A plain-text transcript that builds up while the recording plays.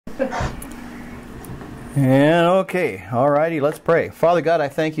And okay, all righty, let's pray. Father God, I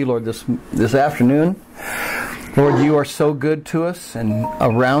thank you, Lord, this afternoon. Lord, you are so good to us and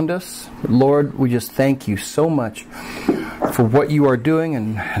around us. Lord, we just thank you so much for what you are doing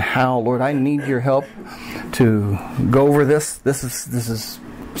and how, Lord, I need your help to go over this. This is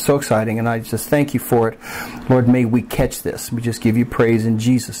so exciting, and I just thank you for it. Lord, may we catch this. We just give you praise in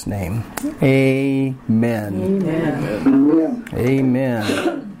Jesus' name. Amen. Amen.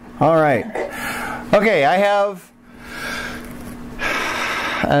 Amen. All right. Okay, I have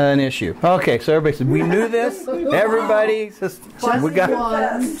an issue. Okay, so everybody said, we knew this. Everybody says, we got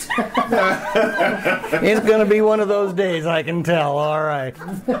it's going to be one of those days, I can tell. All right.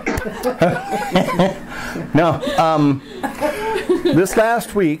 No, this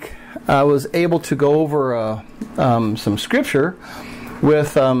last week, I was able to go over some scripture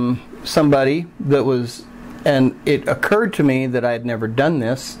with somebody that was, and it occurred to me that I had never done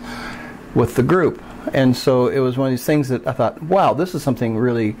this with the group. And so it was one of these things that I thought, wow, this is something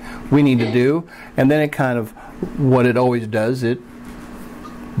really we need to do. And then it kind of, what it always does, it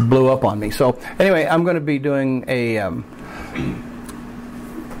blew up on me. So anyway, I'm going to be doing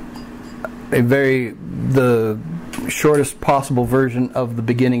the shortest possible version of the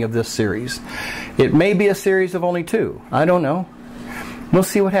beginning of this series. It may be a series of only 2. I don't know. We'll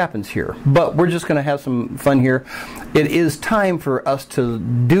see what happens here. But we're just going to have some fun here. It is time for us to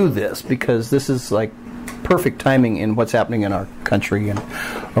do this because this is like perfect timing in what's happening in our country and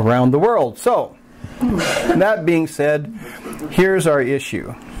around the world. So, that being said, here's our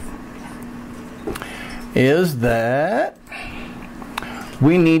issue. Is that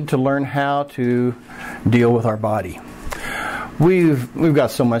we need to learn how to deal with our body. We've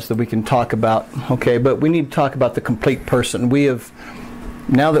got so much that we can talk about, okay, but we need to talk about the complete person. We have,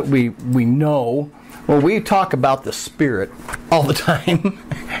 now that we know, well, we talk about the spirit all the time.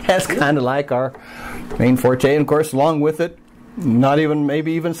 That's kind of like our main forte, and of course, along with it, not even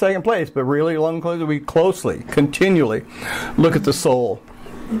maybe even second place, but really along with it, we closely, continually look at the soul.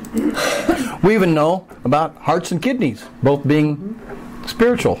 We even know about hearts and kidneys, both being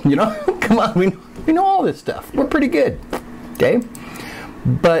spiritual. You know, come on, we know all this stuff. We're pretty good, okay?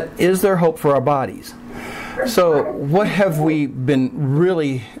 But is there hope for our bodies? So, what have we been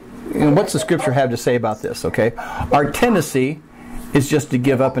really? What's the scripture have to say about this? Okay, our tendency is just to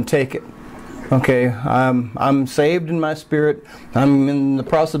give up and take it. Okay, I'm saved in my spirit. I'm in the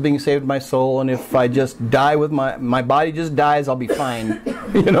process of being saved in my soul, and if I just die with my body just dies, I'll be fine.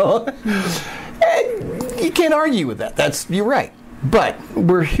 You know, and you can't argue with that. You're right. But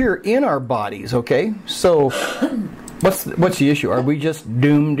we're here in our bodies. Okay, so what's the issue? Are we just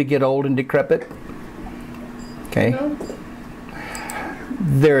doomed to get old and decrepit? Okay.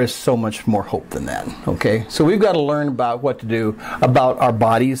 There is so much more hope than that. Okay, so we've got to learn about what to do about our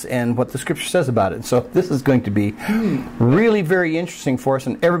bodies and what the scripture says about it. So this is going to be really very interesting for us,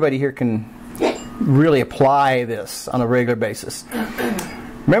 and everybody here can really apply this on a regular basis.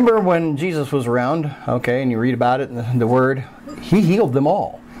 Remember when Jesus was around, okay, and you read about it in the Word, He healed them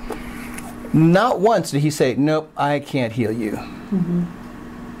all. Not once did He say, nope, I can't heal you. Mm-hmm.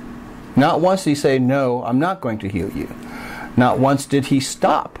 Not once did He say, no, I'm not going to heal you. Not once did He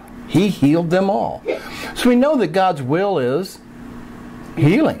stop. He healed them all. So we know that God's will is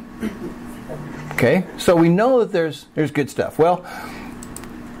healing. Okay? So we know that there's good stuff. Well,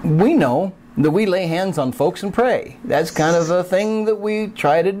 we know that we lay hands on folks and pray. That's kind of a thing that we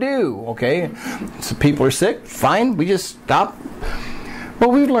try to do. Okay? So people are sick, fine, we just stop.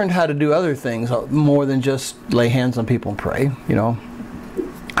 Well, we've learned how to do other things more than just lay hands on people and pray. You know,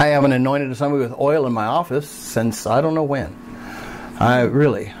 I haven't anointed somebody with oil in my office since I don't know when.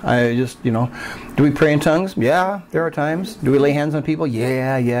 I just, you know, do we pray in tongues? Yeah, there are times. Do we lay hands on people?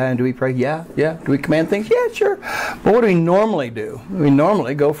 Yeah. And do we pray? Yeah. Do we command things? Yeah, sure. But what do we normally do? We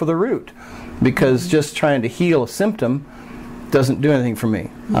normally go for the root, because just trying to heal a symptom doesn't do anything for me.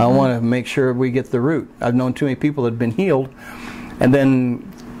 Mm-hmm. I want to make sure we get the root. I've known too many people that have been healed, and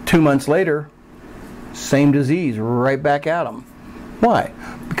then 2 months later, same disease right back at them. Why?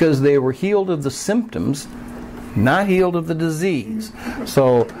 Because they were healed of the symptoms, not healed of the disease.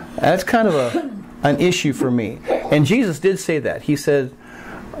 So that's kind of an issue for me. And Jesus did say that. He said,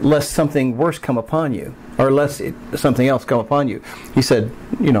 lest something worse come upon you, or lest something else come upon you. He said,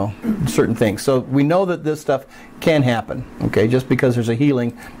 you know, certain things. So we know that this stuff can happen. Okay, just because there's a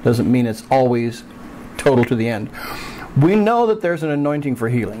healing doesn't mean it's always total to the end. We know that there's an anointing for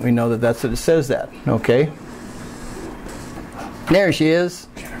healing. We know that that's what it says that. Okay. There she is.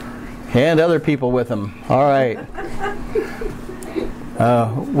 And other people with them. All right.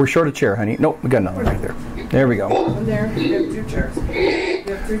 We're short a chair, honey. Nope, we got another right there. There we go. There, you have 2 chairs.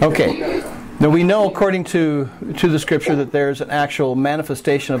 You have Okay. Now we know, according to the Scripture, that there's an actual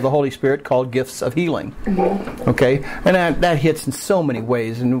manifestation of the Holy Spirit called gifts of healing. Okay, and that hits in so many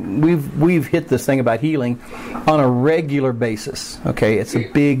ways, and we've hit this thing about healing on a regular basis. Okay, it's a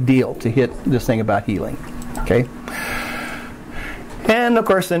big deal to hit this thing about healing. Okay. And of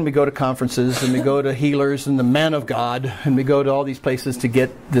course then we go to conferences and we go to healers and the man of God and we go to all these places to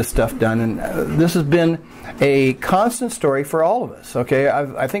get this stuff done. And this has been a constant story for all of us. Okay,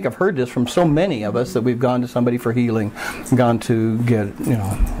 I think I've heard this from so many of us that we've gone to somebody for healing, gone to get,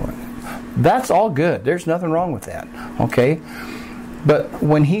 that's all good. There's nothing wrong with that. Okay, but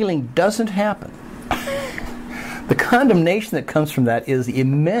when healing doesn't happen, the condemnation that comes from that is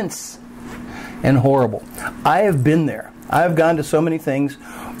immense and horrible. I have been there. I've gone to so many things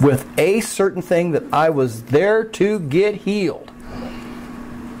with a certain thing that I was there to get healed.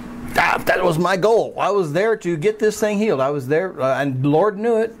 That was my goal. I was there to get this thing healed. I was there, and the Lord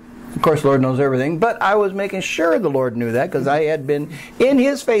knew it. Of course, the Lord knows everything, but I was making sure the Lord knew that because I had been in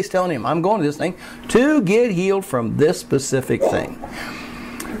His face telling Him, I'm going to this thing to get healed from this specific thing.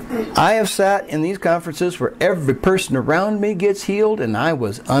 I have sat in these conferences where every person around me gets healed, and I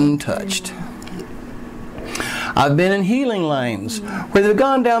was untouched. I've been in healing lines where they've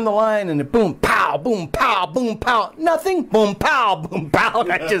gone down the line and it boom, pow, boom, pow, boom, pow, nothing, boom, pow, boom, pow.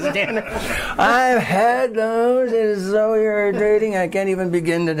 I just stand there. I've had those. It is so irritating. I can't even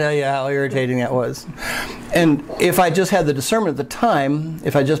begin to tell you how irritating that was. And if I just had the discernment at the time,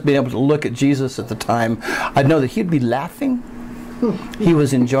 if I'd just been able to look at Jesus at the time, I'd know that He'd be laughing. He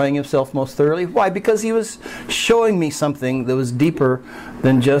was enjoying Himself most thoroughly. Why? Because He was showing me something that was deeper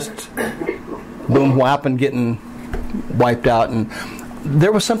than just boom, whap, and getting wiped out. And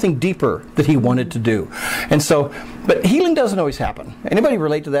there was something deeper that He wanted to do. And so, but healing doesn't always happen. Anybody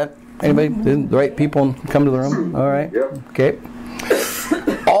relate to that? Anybody? The right people come to the room? All right. Okay.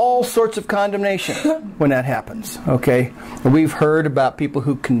 All sorts of condemnation when that happens. Okay. We've heard about people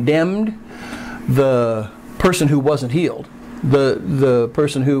who condemned the person who wasn't healed. The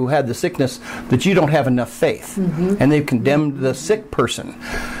person who had the sickness, that you don't have enough faith. And they've condemned the sick person.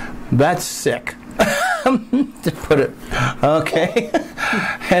 That's sick. To put it, okay.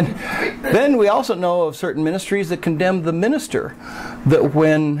 And then we also know of certain ministries that condemn the minister, that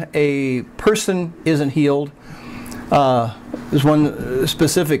when a person isn't healed, there's one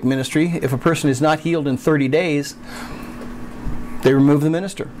specific ministry, if a person is not healed in 30 days, they remove the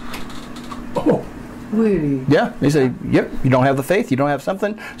minister. Oh, really? Yeah, they say, yep, you don't have the faith, you don't have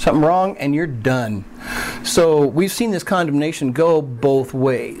something wrong, and you're done. So we've seen this condemnation go both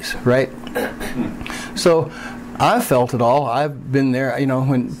ways, right? So I've felt it all. I've been there,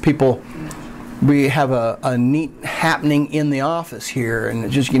 when people, we have a neat happening in the office here,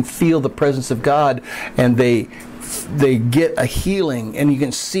 and just you can feel the presence of God, and they get a healing, and you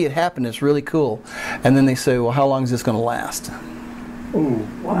can see it happen. It's really cool. And then they say, well, how long is this going to last? Oh,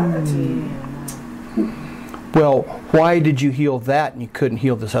 what? Well, why did you heal that and you couldn't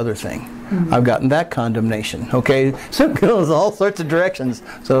heal this other thing? I've gotten that condemnation. Okay, so it goes all sorts of directions.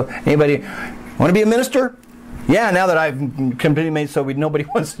 So anybody want to be a minister? Yeah, now that I've completely made so nobody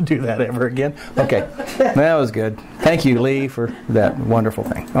wants to do that ever again. Okay, that was good. Thank you, Lee, for that wonderful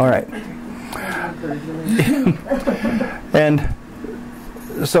thing. All right. And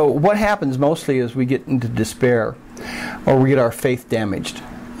so what happens mostly is we get into despair, or we get our faith damaged.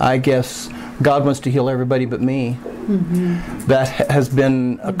 I guess God wants to heal everybody but me. That has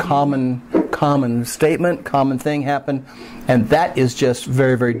been a common statement, common thing happen, and that is just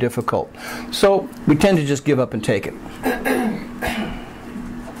very, very difficult. So we tend to just give up and take it.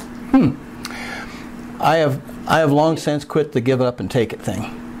 I have long since quit the give up and take it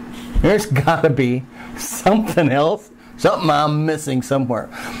thing. There's got to be something else, something I'm missing somewhere.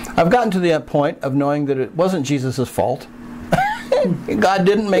 I've gotten to the point of knowing that it wasn't Jesus' fault. God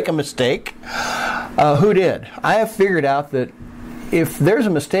didn't make a mistake. Who did? I have figured out that if there's a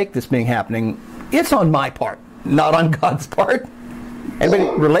mistake that's being happening, it's on my part, not on God's part. Anybody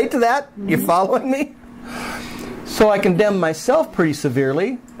relate to that? You following me? So I condemn myself pretty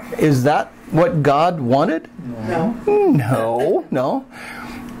severely. Is that what God wanted? No.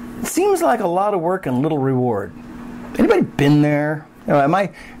 It seems like a lot of work and little reward. Anybody been there? Am I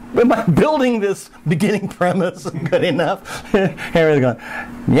building this beginning premise good enough? Everybody's going,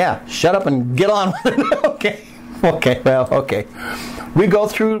 yeah, shut up and get on with it. Okay. We go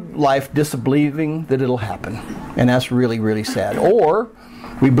through life disbelieving that it'll happen. And that's really, really sad. Or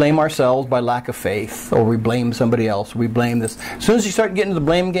we blame ourselves by lack of faith. Or we blame somebody else. We blame this. As soon as you start getting to the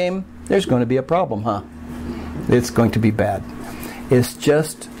blame game, there's going to be a problem, huh? It's going to be bad. It's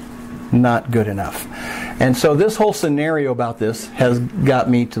just not good enough. And so this whole scenario about this has got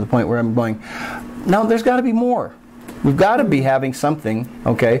me to the point where I'm going, no, there's got to be more. We've got to be having something,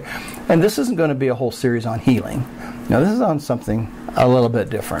 okay? And this isn't going to be a whole series on healing. Now, this is on something a little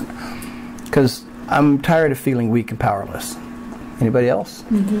bit different. Because I'm tired of feeling weak and powerless. Anybody else?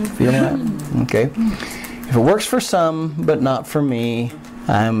 Feeling that? Okay. If it works for some, but not for me,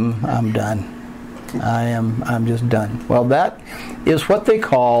 I'm done. I'm just done. Well, that is what they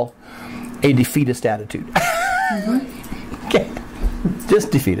call a defeatist attitude. Okay.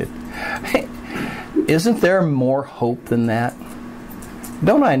 Just defeated. Hey, isn't there more hope than that?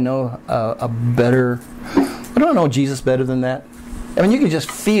 Don't I know don't I know Jesus better than that? I mean, you can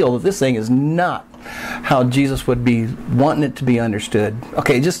just feel that this thing is not how Jesus would be wanting it to be understood.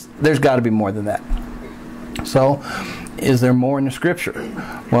 Okay, there's got to be more than that. So, is there more in the Scripture?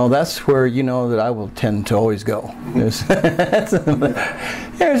 Well, that's where you know that I will tend to always go. There's yes,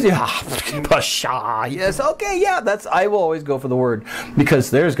 okay, yeah, I will always go for the Word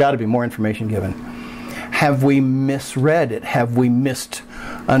because there's got to be more information given. Have we misread it? Have we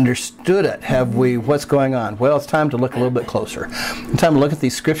misunderstood it? What's going on? Well, it's time to look a little bit closer. It's time to look at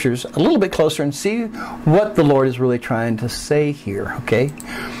these Scriptures a little bit closer and see what the Lord is really trying to say here, okay?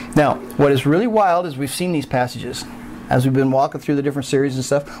 Now, what is really wild is we've seen these passages. As we've been walking through the different series and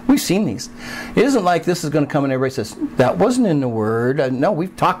stuff, we've seen these. It isn't like this is going to come and everybody says, that wasn't in the Word. No,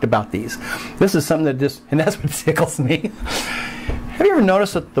 we've talked about these. This is something that and that's what tickles me. Have you ever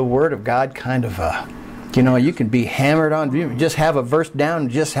noticed that the Word of God kind of, you can be hammered on, you just have a verse down,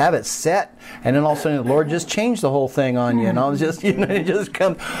 just have it set, and then all of a sudden the Lord just changed the whole thing on you, and all just, it just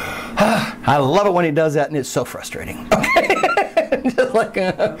comes. I love it when He does that, and it's so frustrating. Okay. Just like,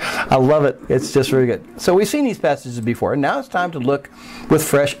 I love it. It's just really good. So we've seen these passages before, and now it's time to look with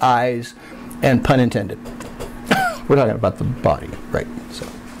fresh eyes, and pun intended. We're talking about the body, right? So,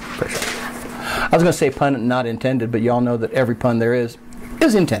 fresh eyes. I was going to say pun not intended, but you all know that every pun there is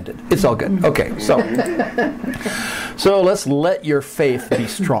intended. It's all good. Okay, so let's let your faith be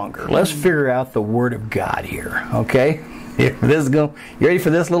stronger. Let's figure out the Word of God here. Okay, you ready for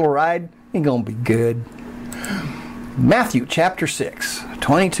this little ride? It's going to be good. Matthew chapter 6,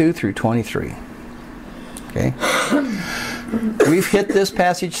 22 through 23. Okay. We've hit this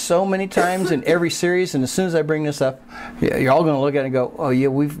passage so many times in every series, and as soon as I bring this up, you're all going to look at it and go, oh yeah,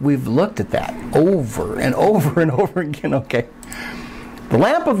 we've looked at that over and over and over again. Okay. The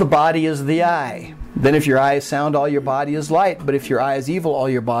lamp of the body is the eye. Then if your eye is sound, all your body is light. But if your eye is evil, all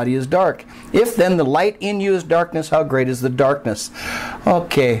your body is dark. If then the light in you is darkness, how great is the darkness?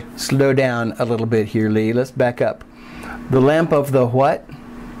 Okay, slow down a little bit here, Lee. Let's back up. The lamp of the what?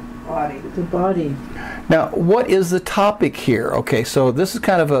 Body. The body. Now, what is the topic here? Okay, so this is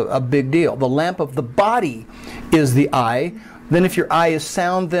kind of a big deal. The lamp of the body is the eye. Then if your eye is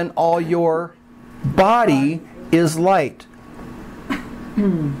sound, then all your body is light.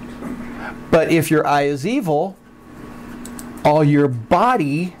 But if your eye is evil, all your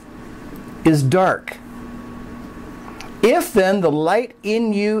body is dark. If then the light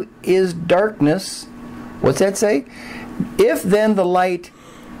in you is darkness, what's that say? If then the light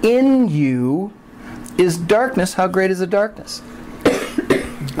in you is darkness, how great is the darkness?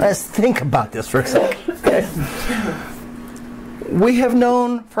 Let's think about this for a second. Okay. We have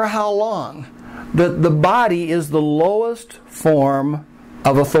known for how long that the body is the lowest form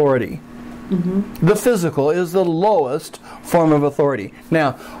of authority. The physical is the lowest form of authority.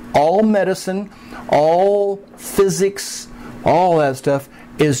 Now, all medicine, all physics, all that stuff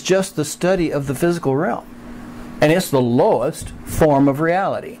is just the study of the physical realm. And it's the lowest form of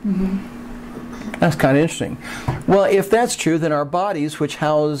reality. That's kind of interesting. Well, if that's true, then our bodies, which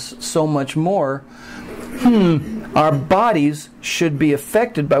house so much more, our bodies should be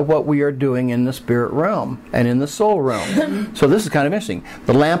affected by what we are doing in the spirit realm and in the soul realm. So this is kind of interesting.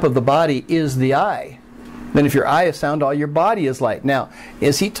 The lamp of the body is the eye. Then if your eye is sound, all your body is light. Now,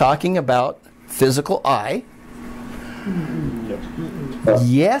 is he talking about physical eye?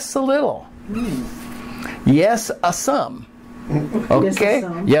 Yes, a little. Yes, a some. Okay?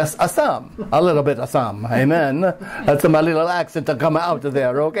 Yes, a some. A little bit of some. Amen. That's my little accent to come out of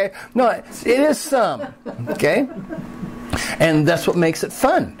there, okay? No, it is some. Okay? And that's what makes it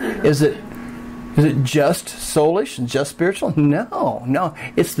fun. Is it just soulish and just spiritual? No.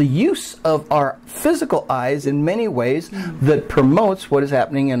 It's the use of our physical eyes in many ways that promotes what is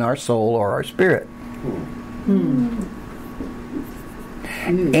happening in our soul or our spirit.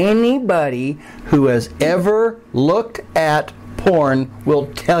 Anybody who has ever looked at porn will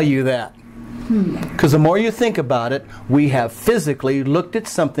tell you that. Because the more you think about it, we have physically looked at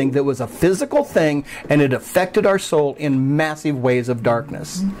something that was a physical thing and it affected our soul in massive ways of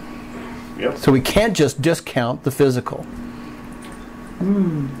darkness. Yep. So we can't just discount the physical.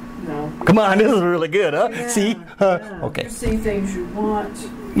 No. Come on, this is really good, huh? Yeah, See? yeah. Okay. You see things you want.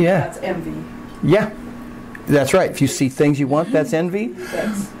 Yeah. That's envy. Yeah. That's right. If you see things you want, that's envy.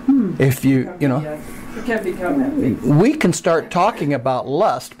 That's If you know, it can become envy. we can start talking about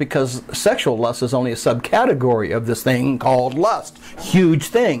lust because sexual lust is only a subcategory of this thing called lust. Huge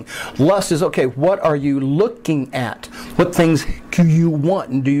thing. Lust is, okay, what are you looking at? What things do you want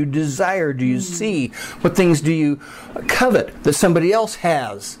and do you desire? Do you see? What things do you covet that somebody else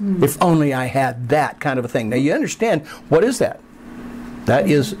has? If only I had that kind of a thing. Now you understand, what is that? That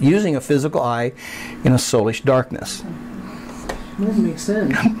is using a physical eye in a soulish darkness. That makes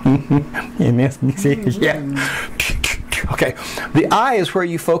sense. Yeah. Okay. The eye is where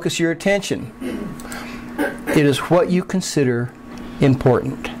you focus your attention. It is what you consider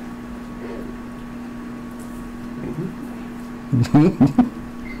important.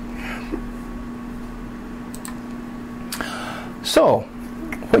 So,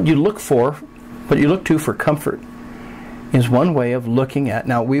 what you look to for comfort is one way of looking at.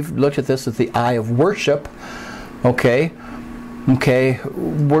 Now, we've looked at this as the eye of worship. Okay.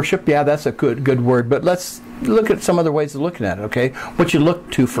 Worship, yeah, that's a good word, but let's look at some other ways of looking at it, okay? What you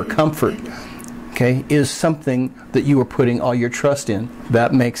look to for comfort, okay, is something that you are putting all your trust in.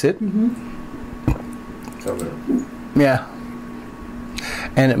 That makes it. Yeah.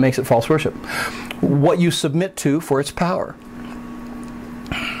 And it makes it false worship. What you submit to for its power.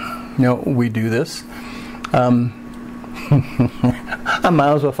 You know, we do this. I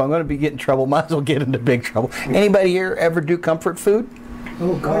might as well, if I'm going to be getting in trouble, might as well get into big trouble. Anybody here ever do comfort food?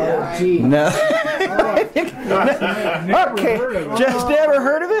 Oh, God. Gee. No. Okay, just never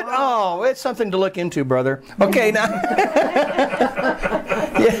heard of it? Oh, it's something to look into, brother. Okay, now.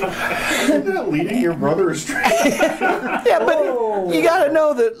 Yeah. Isn't that leading your brother astray? Yeah, but you got to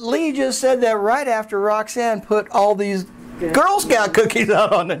know that Lee just said that right after Roxanne put all these Girl Scout cookies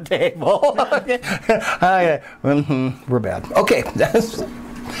out on the table. We're bad. Okay, that's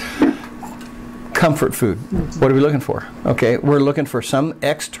comfort food. What are we looking for? Okay, we're looking for some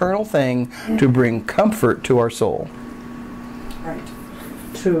external thing to bring comfort to our soul. Right.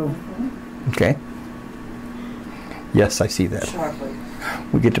 True. Okay. Yes, I see that. Chocolate.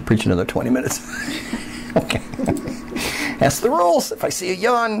 We get to preach another 20 minutes. Okay. That's the rules. If I see a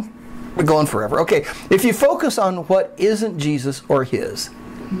yawn, we're going forever. Okay, if you focus on what isn't Jesus or His,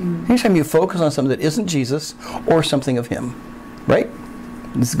 anytime you focus on something that isn't Jesus or something of Him, right?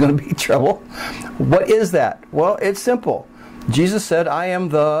 This is going to be trouble. What is that? Well, it's simple. Jesus said, I am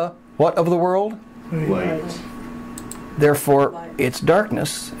the what of the world? Light. Therefore, it's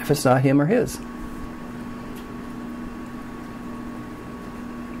darkness if it's not Him or His.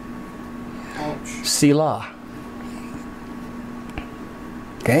 Ouch. Selah.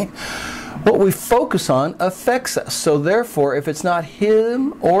 Okay? What we focus on affects us. So therefore, if it's not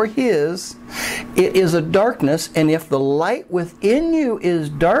Him or His, it is a darkness. And if the light within you is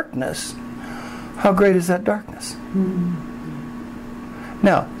darkness, how great is that darkness?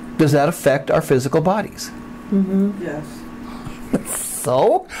 Now, does that affect our physical bodies? Yes.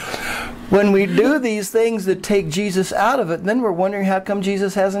 So, when we do these things that take Jesus out of it, then we're wondering how come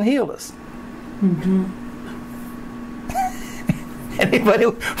Jesus hasn't healed us. Anybody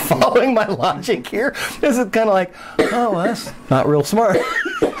following my logic here? This is kind of like, oh, well, that's not real smart.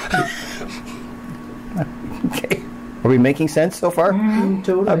 Okay. Are we making sense so far?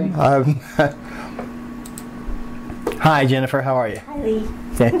 Totally. Hi, Jennifer. How are you? Hi, Lee.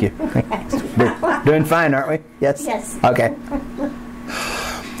 Thank you. We're doing fine, aren't we? Yes? Yes. Okay.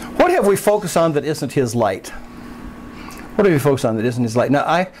 What have we focused on that isn't His light? What have we focused on that isn't His light?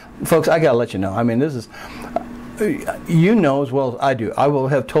 Now, folks, I got to let you know. I mean, this is... You know as well as I do. I will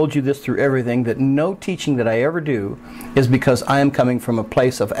have told you this through everything, that no teaching that I ever do is because I am coming from a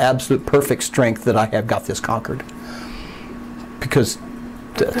place of absolute perfect strength that I have got this conquered. Because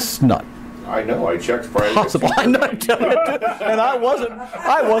that's not I know, I checked Friday. possible. I know, and I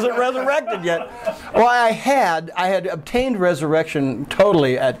wasn't resurrected yet. Well, I had obtained resurrection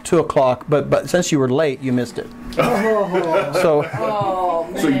totally at 2:00, but since you were late, you missed it. So Oh,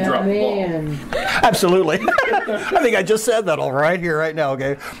 man. So you dropped the ball. Man. absolutely, I think I just said that all right here, right now.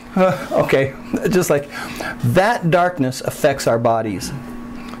 Okay, okay, just like that, darkness affects our bodies.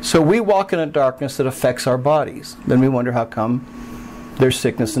 So we walk in a darkness that affects our bodies. Then we wonder how come there's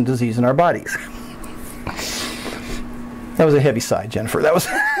sickness and disease in our bodies. That was a heavy sigh, Jennifer. That was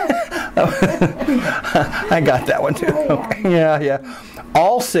I got that one too. Okay. Yeah.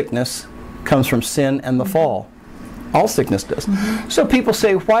 All sickness comes from sin and the fall. All sickness does. So people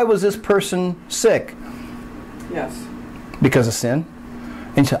say, why was this person sick? Yes. Because of sin?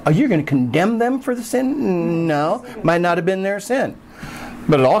 And you say, oh, you're going to condemn them for the sin? No, might not have been their sin.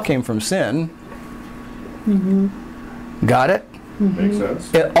 But it all came from sin. Got it? Makes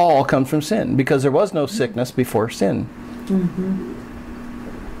sense. It all comes from sin, because there was no sickness before sin.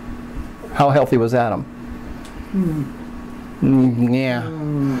 How healthy was Adam? Yeah.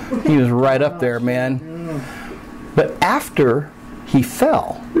 He was right up there, man. But after he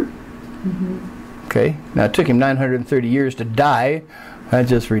fell, okay, now it took him 930 years to die. That's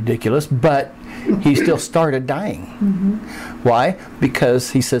just ridiculous. But he still started dying. Why?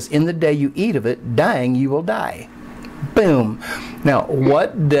 Because he says, in the day you eat of it, dying you will die. Boom. Now,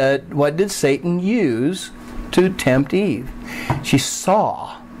 what did Satan use to tempt Eve? She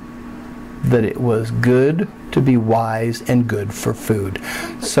saw that it was good to be wise and good for food.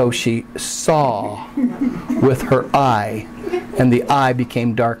 So she saw with her eye, and the eye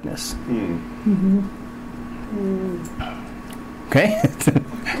became darkness. Okay?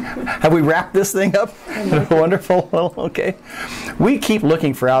 Have we wrapped this thing up? Wonderful. Well, okay. We keep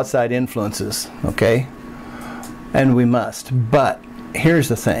looking for outside influences, okay? And we must. But here's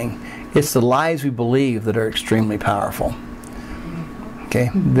the thing. It's the lies we believe that are extremely powerful. Okay?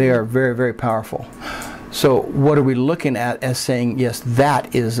 They are very, very powerful. So what are we looking at as saying, yes,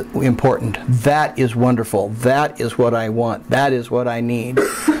 that is important. That is wonderful. That is what I want. That is what I need.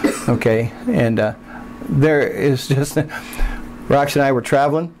 Okay? And there is just... Rox and I were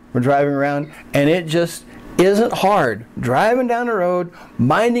traveling. We're driving around. And it just isn't hard. Driving down the road,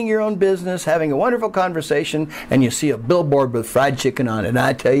 minding your own business, having a wonderful conversation, and you see a billboard with fried chicken on it. And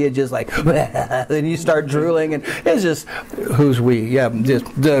I tell you, just like, then you start drooling, and it's just, who's we? Yeah, just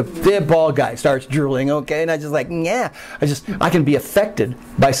the bald guy starts drooling, okay? And I just like, yeah. I can be affected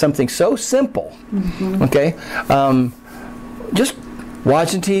by something so simple, okay? Just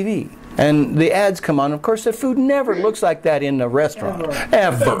watching TV. And the ads come on. Of course, the food never looks like that in a restaurant.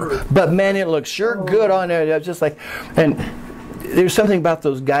 Ever. But man, it looks sure good on there. It's just like, and there's something about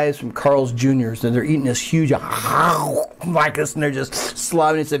those guys from Carl's Jr.'s, and they're eating this huge like this, and they're just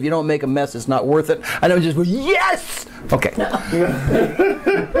slobbing. It's, if you don't make a mess, it's not worth it. And I was just go, yes! Okay.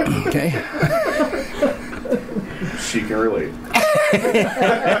 Okay. She can relate.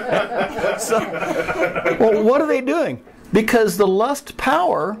 So, well, what are they doing? Because the lust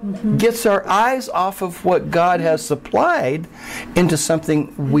power gets our eyes off of what God has supplied into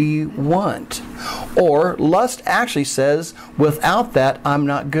something we want. Or lust actually says, without that, I'm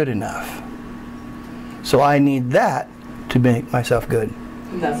not good enough. So I need that to make myself good.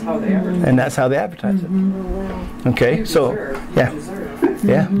 And that's how they advertise. And that's how they advertise it. Okay, You so, deserve, yeah. You deserve.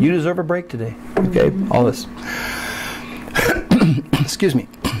 Yeah, you deserve a break today. Okay, all this. Excuse me.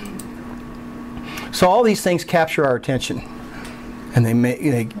 So all these things capture our attention, and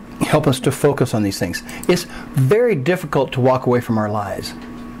they help us to focus on these things. It's very difficult to walk away from our lies.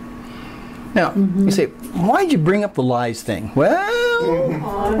 Now, you say, why'd you bring up the lies thing?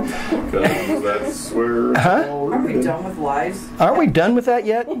 Well... Because that's where... Are we done with lies? Are we done with that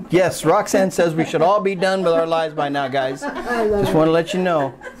yet? Yes, Roxanne says we should all be done with our lies by now, guys. Just want to let you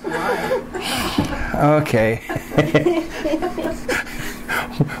know. Okay.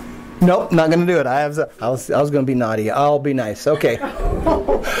 Nope, not going to do it. I was going to be naughty. I'll be nice. Okay.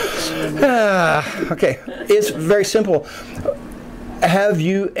 Okay. It's very simple. Have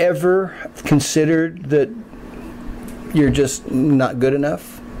you ever considered that you're just not good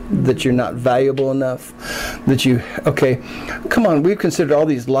enough? That you're not valuable enough? That you... Okay, come on. We've considered all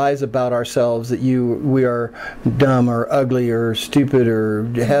these lies about ourselves, that we are dumb or ugly or stupid or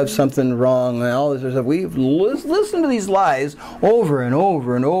have something wrong and all this stuff. We've listened to these lies over and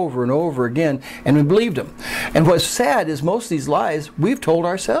over and over and over again, and we believed them. And what's sad is most of these lies we've told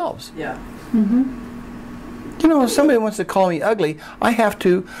ourselves. Yeah. You know, if somebody wants to call me ugly, I have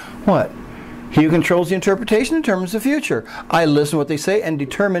to, what? He who controls the interpretation determines the future. I listen to what they say and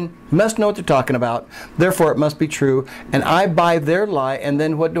determine, must know what they're talking about, therefore it must be true, and I buy their lie, and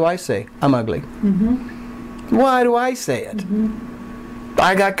then what do I say? I'm ugly. Why do I say it?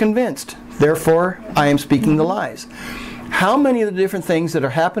 I got convinced, therefore I am speaking the lies. How many of the different things that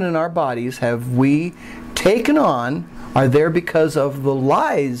are happening in our bodies have we taken on are there because of the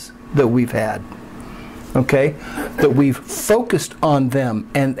lies that we've had? Okay, that we've focused on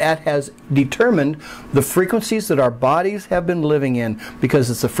them, and that has determined the frequencies that our bodies have been living in, because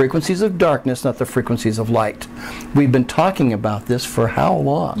it's the frequencies of darkness, not the frequencies of light. We've been talking about this for how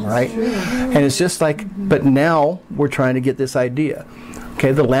long, right? And it's just like, but now we're trying to get this idea.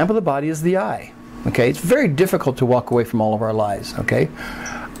 Okay, the lamp of the body is the eye. Okay, it's very difficult to walk away from all of our lies, okay,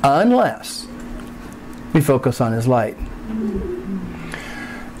 unless we focus on His light.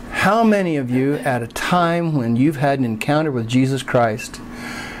 How many of you, at a time when you've had an encounter with Jesus Christ,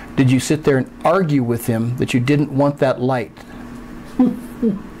 did you sit there and argue with him that you didn't want that light?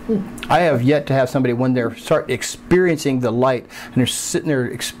 I have yet to have somebody, when they start experiencing the light and they're sitting there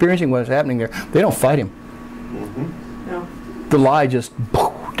experiencing what's happening there, they don't fight him. No. The lie just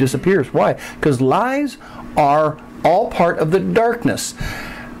disappears. Why? Because lies are all part of the darkness.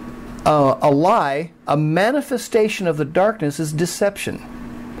 A lie, a manifestation of the darkness, is deception.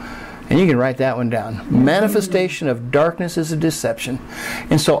 And you can write that one down. Manifestation of darkness is a deception.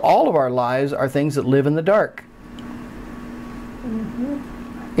 And so all of our lies are things that live in the dark.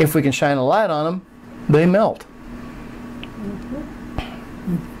 If we can shine a light on them, they melt.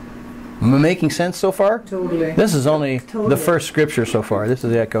 Am I making sense so far? Totally. This is only the first scripture so far. This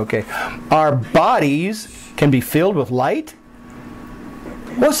is okay. Our bodies can be filled with light.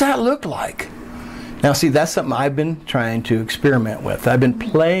 What's that look like? Now see, that's something I've been trying to experiment with. I've been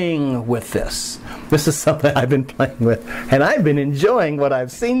playing with this. This is something I've been playing with. And I've been enjoying what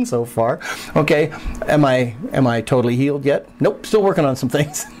I've seen so far. Okay, am I totally healed yet? Nope, still working on some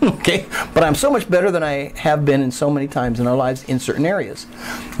things. Okay, but I'm so much better than I have been in so many times in our lives in certain areas.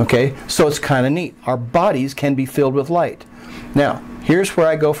 Okay, so it's kind of neat. Our bodies can be filled with light. Now, here's where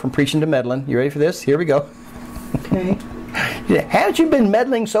I go from preaching to meddling. You ready for this? Here we go. Okay. Haven't you been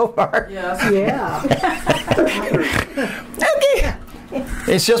meddling so far? Yes. Yeah. Okay.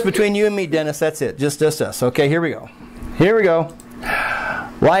 It's just between you and me, Dennis. That's it. Just us. Okay, here we go. Here we go.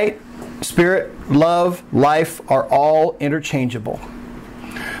 Light, spirit, love, life are all interchangeable.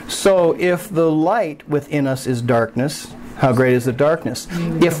 So if the light within us is darkness, how great is the darkness?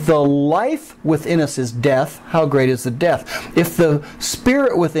 If the life within us is death, how great is the death? If the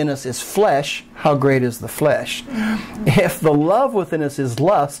spirit within us is flesh, how great is the flesh? If the love within us is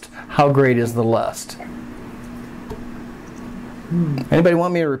lust, how great is the lust? Anybody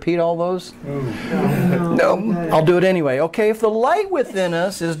want me to repeat all those? No. I'll do it anyway. Okay, if the light within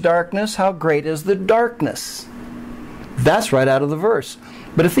us is darkness, how great is the darkness? That's right out of the verse.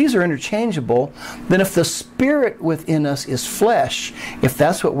 But if these are interchangeable, then if the spirit within us is flesh, if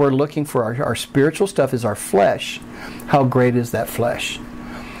that's what we're looking for, our spiritual stuff is our flesh, how great is that flesh?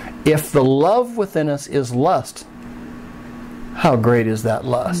 If the love within us is lust, how great is that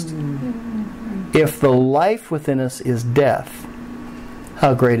lust? If the life within us is death,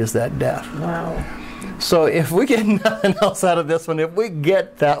 how great is that death? Wow. So if we get nothing else out of this one, if we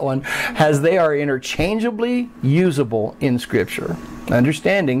get that one, as they are interchangeably usable in Scripture,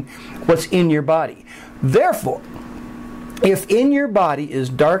 understanding what's in your body. Therefore, if in your body is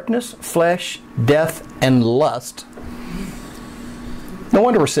darkness, flesh, death, and lust, no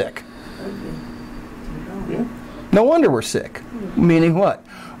wonder we're sick. No wonder we're sick. Meaning what?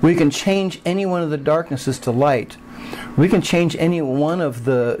 We can change any one of the darknesses to light. We can change any one of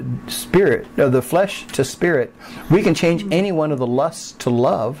the spirit, of the flesh to spirit. We can change any one of the lusts to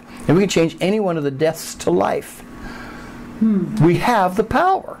love. And we can change any one of the deaths to life. We have the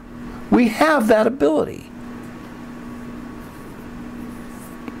power. We have that ability.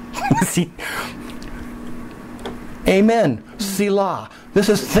 See? Amen. Selah.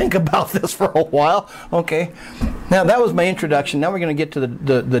 Think about this for a while. Okay. Now that was my introduction. Now we're going to get to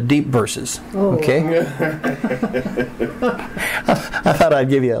the deep verses. Okay. I thought I'd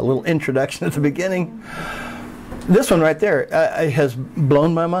give you a little introduction at the beginning. This one right there has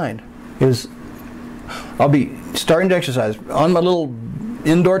blown my mind. I'll be starting to exercise on my little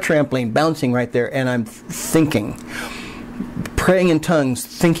indoor trampoline, bouncing right there, and I'm thinking, praying in tongues,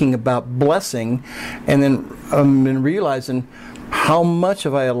 thinking about blessing, and then I'm realizing how much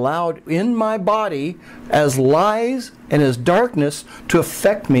have I allowed in my body as lies and as darkness to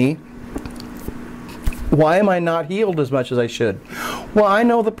affect me. Why am I not healed as much as I should? Well, I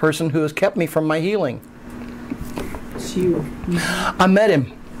know the person who has kept me from my healing. It's you. I met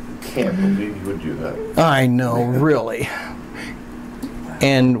him. Can't believe you would do that. I know, really.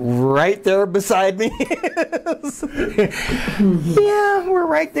 And right there beside me yeah, we're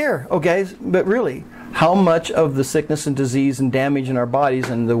right there. Okay, but really, how much of the sickness and disease and damage in our bodies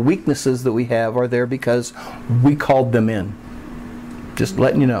and the weaknesses that we have are there because we called them in? Just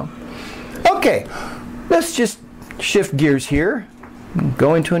letting you know. Okay, let's just shift gears here.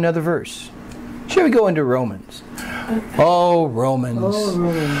 Go into another verse. Shall we go into Romans? Oh, Romans. Oh,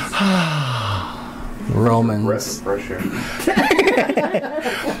 Romans. Romans. Breath of fresh air.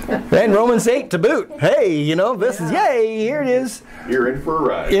 And Romans 8 to boot. Hey, this is, yay, here it is. You're in for a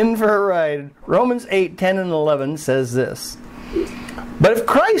ride. In for a ride. Romans 8, 10 and 11 says this. But if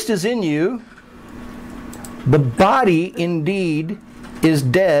Christ is in you, the body indeed is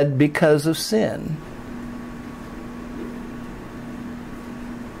dead because of sin.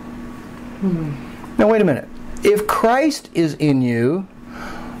 Now wait a minute. If Christ is in you,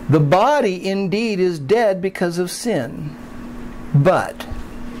 The body indeed is dead because of sin, but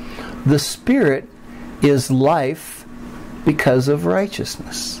the Spirit is life because of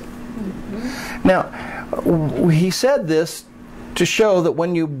righteousness. Now, he said this to show that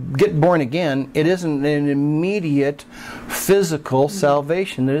when you get born again, it isn't an immediate physical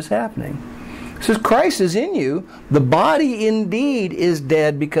salvation that is happening. It says Christ is in you. The body indeed is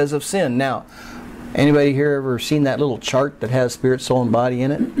dead because of sin. Now, anybody here ever seen that little chart that has spirit, soul, and body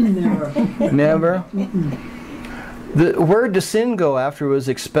in it? Never. Never? Where does sin go after it was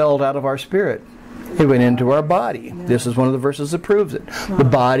expelled out of our spirit? It went into our body. This is one of the verses that proves it. The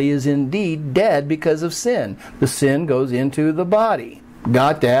body is indeed dead because of sin. The sin goes into the body.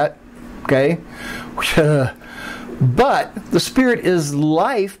 Got that? Okay? But the Spirit is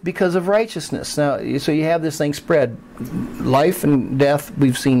life because of righteousness. Now, so you have this thing spread. Life and death,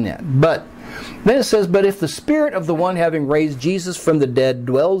 we've seen that. But then it says, but if the Spirit of the one having raised Jesus from the dead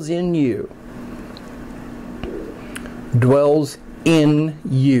dwells in you, dwells in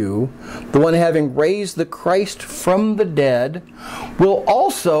you, the one having raised the Christ from the dead will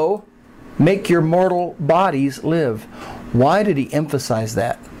also make your mortal bodies live. Why did he emphasize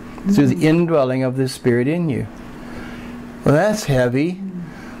that? Through the indwelling of the Spirit in you. Well, that's heavy.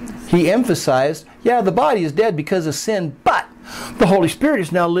 He emphasized, yeah, the body is dead because of sin, but the Holy Spirit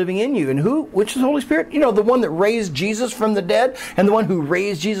is now living in you. And who? Which is the Holy Spirit? You know, the one that raised Jesus from the dead, and the one who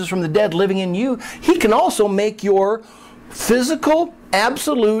raised Jesus from the dead living in you. He can also make your physical,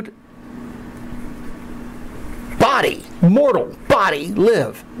 absolute body, mortal body,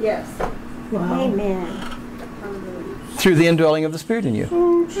 live. Yes. Wow. Amen. Through the indwelling of the Spirit in you.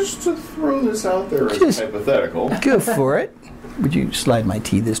 So just to throw this out there as Just- hypothetical, Go for it. Would you slide my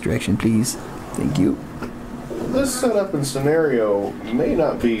tea this direction, please? Thank you. this setup and scenario may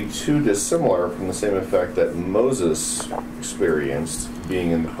not be too dissimilar from the same effect that Moses experienced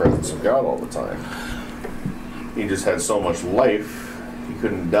being in the presence of God all the time. He just had so much life, he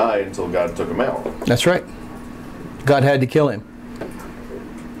couldn't die until God took him out. That's right. God had to kill him.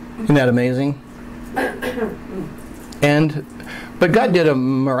 Isn't that amazing? But God did a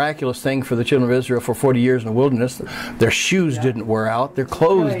miraculous thing for the children of Israel for 40 years in the wilderness. Their shoes didn't wear out. Their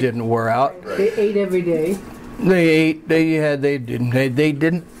clothes didn't wear out. They ate every day. They ate. They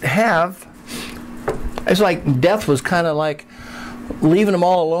didn't have. It's like death was kind of like leaving them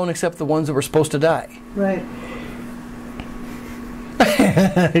all alone except the ones that were supposed to die. Right.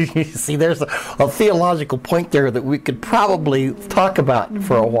 You see, there's a theological point there that we could probably talk about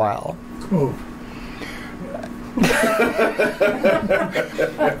for a while. Oh.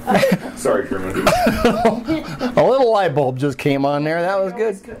 Sorry, Truman. A little light bulb just came on there. That was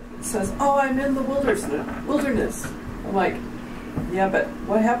good. It says, "Oh, I'm in the wilderness." I'm like, yeah, but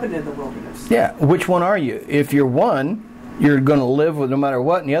what happened in the wilderness? Yeah, which one are you? If you're one, you're going to live with no matter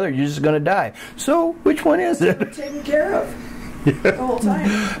what, and the other, you're just going to die. So, which one is We're it? taken care of the whole time.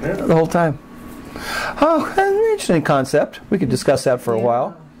 The whole time. Oh, that's an interesting concept. We could discuss that for a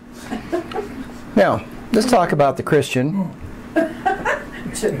while. Now, let's talk about the Christian.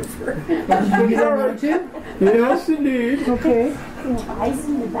 Jennifer. You get that one too? Yes, indeed. Okay. Ice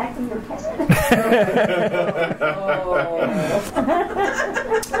in the back of your head.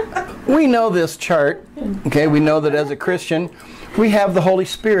 We know this chart. Okay, we know that as a Christian, we have the Holy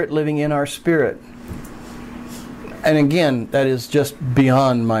Spirit living in our spirit. And again, that is just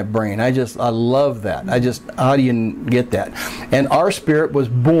beyond my brain. I love that. How do you get that? And our spirit was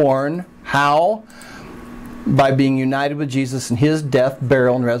born, how? By being united with Jesus in His death,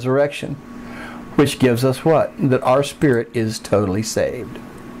 burial, and resurrection. Which gives us what? That our spirit is totally saved.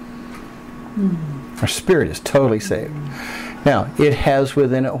 Our spirit is totally saved. Now, it has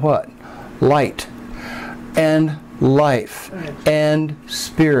within it what? Light, and life, and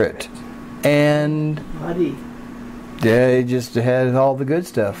spirit, and Body. they just had all the good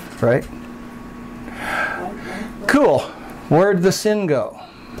stuff, right? Cool. Where'd the sin go?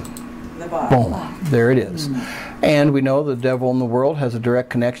 The body. Boom. There it is. And we know the devil in the world has a direct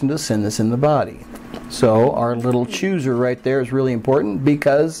connection to the sin that's in the body. So our little chooser right there is really important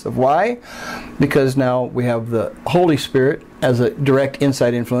because of why? Because now we have the Holy Spirit as a direct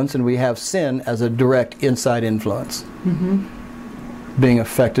inside influence, and we have sin as a direct inside influence. Being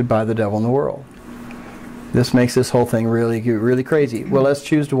affected by the devil in the world. This makes this whole thing really, really crazy. Well, let's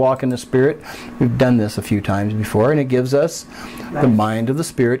choose to walk in the Spirit. We've done this a few times before, and it gives us the mind of the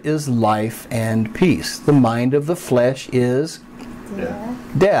Spirit is life and peace. The mind of the flesh is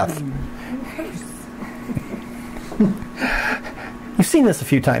death. You've seen this a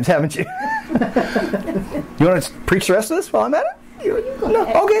few times, haven't you? You want to preach the rest of this while I'm at it?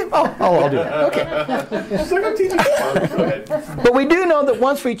 No, okay. I'll do that. Okay. Go ahead. But we do know that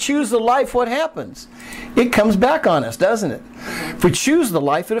once we choose the life, what happens? It comes back on us, doesn't it? If we choose the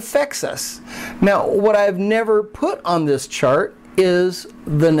life, it affects us. Now, what I've never put on this chart is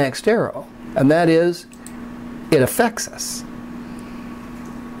the next arrow, and that is, it affects us.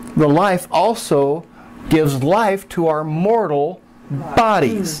 The life also gives life to our mortal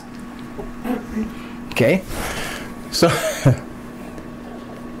bodies. Okay? So,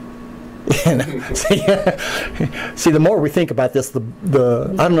 see, the more we think about this, the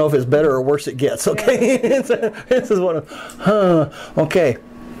I don't know if it's better or worse it gets. Okay, this is what. Okay,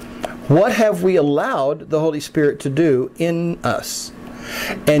 what have we allowed the Holy Spirit to do in us,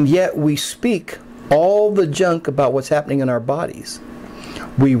 and yet we speak all the junk about what's happening in our bodies.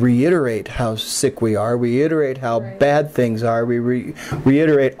 We reiterate how sick we are. We reiterate how bad things are. We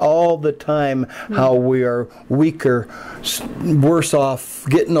reiterate all the time how we are weaker, worse off,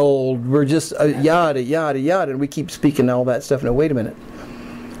 getting old. We're just yada, yada, yada. And we keep speaking all that stuff. Now, wait a minute.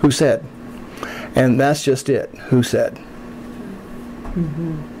 Who said? And that's just it. Who said?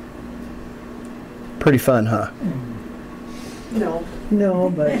 Pretty fun, huh? No. No,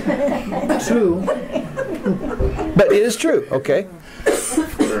 but true. But it is true, okay?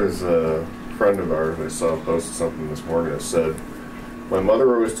 There's a friend of ours I saw posted something this morning that said, my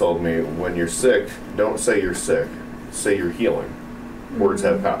mother always told me, when you're sick, don't say you're sick. Say you're healing. Words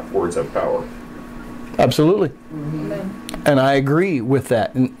have power. Absolutely. And I agree with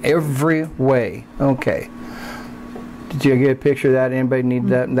that in every way. Okay. Did you get a picture of that? Anybody need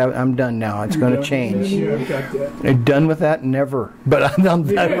that? I'm done now. It's going to change. You're done with that? Never. But I'm done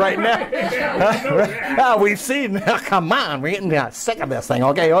right now. We've seen. Come on. We're getting sick of this thing.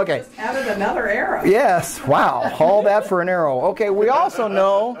 Okay. Just added another arrow. Yes. Wow. All that for an arrow. Okay. We also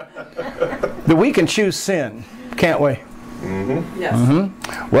know that we can choose sin, can't we? Yes.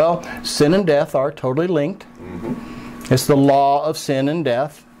 Well, sin and death are totally linked. It's the law of sin and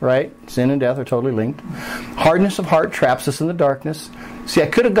death. Right? Sin and death are totally linked. Hardness of heart traps us in the darkness. See, I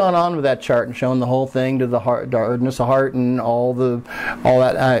could have gone on with that chart and shown the whole thing to the hardness of heart and all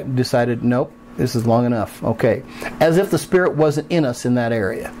that. I decided, nope, this is long enough. Okay. As if the Spirit wasn't in us in that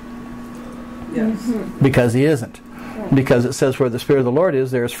area. Yes. Because He isn't. Because it says where the Spirit of the Lord is,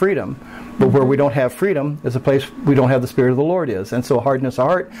 there is freedom. But where we don't have freedom is a place we don't have the Spirit of the Lord is. And so hardness of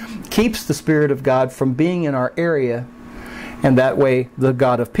heart keeps the Spirit of God from being in our area. And that way, the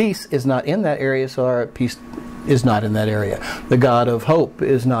God of peace is not in that area, so our peace is not in that area. The God of hope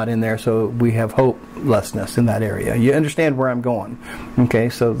is not in there, so we have hopelessness in that area. You understand where I'm going? Okay,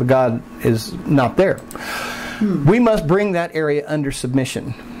 so the God is not there. We must bring that area under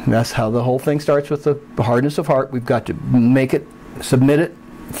submission. And that's how the whole thing starts, with the hardness of heart. We've got to make it, submit it,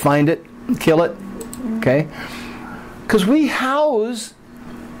 find it, kill it. Okay? Because we house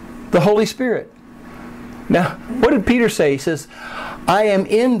the Holy Spirit. Now, what did Peter say? He says, I am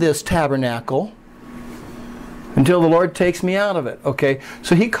in this tabernacle until the Lord takes me out of it. Okay,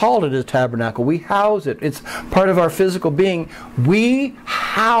 so he called it a tabernacle. We house it. It's part of our physical being. We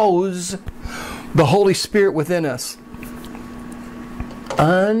house the Holy Spirit within us.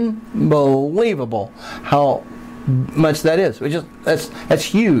 Unbelievable how much that is. That's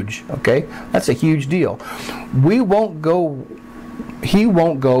huge. Okay, that's a huge deal. He won't go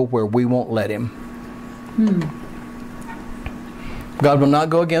where we won't let him. God will not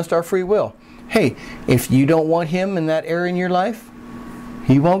go against our free will. Hey, if you don't want him in that area in your life,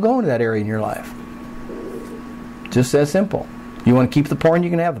 he won't go into that area in your life. Just that simple. You want to keep the porn, you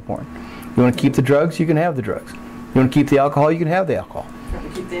can have the porn. You want to keep the drugs, you can have the drugs. You want to keep the alcohol, you can have the alcohol. You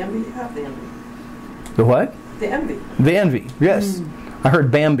want to keep the envy, you have the envy. The what? The envy. The envy, yes. I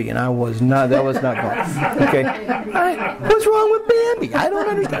heard Bambi, and that was not going. Okay. What's wrong with Bambi? I don't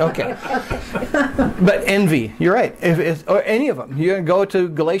understand. Okay. But envy, you're right. Or any of them. You can go to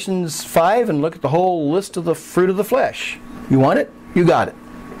Galatians 5 and look at the whole list of the fruit of the flesh. You want it? You got it.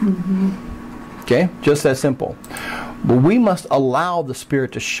 Okay? Just that simple. But we must allow the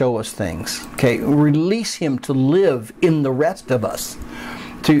Spirit to show us things. Okay? Release Him to live in the rest of us.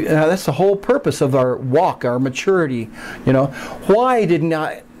 That's the whole purpose of our walk, our maturity. You know, why did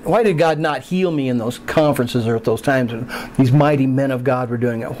God not heal me in those conferences or at those times when these mighty men of God were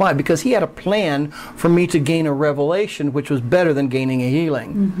doing it? Why? Because He had a plan for me to gain a revelation, which was better than gaining a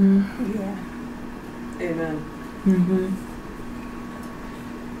healing. Amen.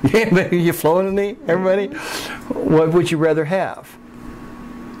 You flowing with me, everybody? What would you rather have?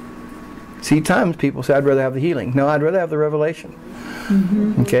 See, times people say, I'd rather have the healing. No, I'd rather have the revelation.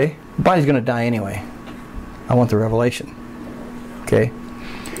 Okay? The body's going to die anyway. I want the revelation. Okay?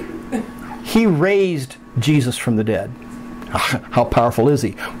 He raised Jesus from the dead. How powerful is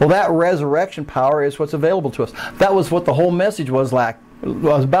he? Well, that resurrection power is what's available to us. That was what the whole message was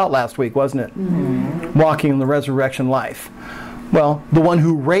about last week, wasn't it? Mm-hmm. Walking in the resurrection life. Well, the one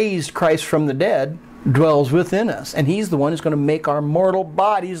who raised Christ from the dead dwells within us, and he's the one who's going to make our mortal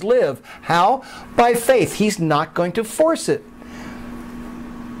bodies live. How? By faith. He's not going to force it.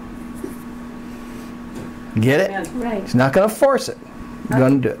 Get it? Right. He's not going to force it. He's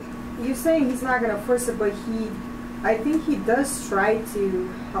going to do it. You're saying he's not going to force it, but I think he does try to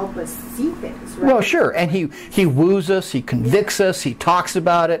help us see things, right? Well, sure. And he woos us, he convicts us, he talks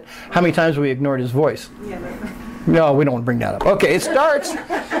about it. How many times have we ignored his voice? Yeah, but No, we don't want to bring that up. Okay, it starts.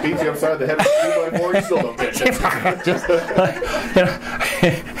 Beats you upside the head with a 2x4, you still don't get it. Just,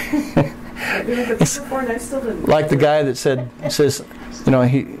 I still didn't. like the guy that says,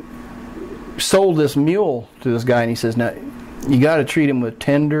 he sold this mule to this guy, and he says, now, you got to treat him with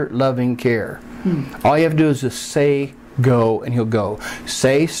tender, loving care. All you have to do is just say go, and he'll go.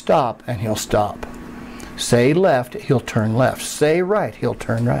 Say stop, and he'll stop. Say left, he'll turn left. Say right, he'll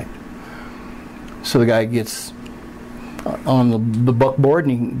turn right. So the guy gets on the buckboard,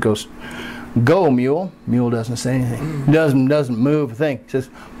 and he goes, go, mule. Mule doesn't say anything. Doesn't move a thing. He says,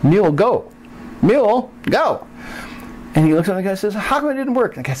 mule, go. Mule, go. And he looks at the guy and says, how come it didn't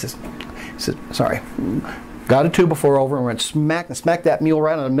work? And the guy says, sorry. Got a 2x4 over and went smack that mule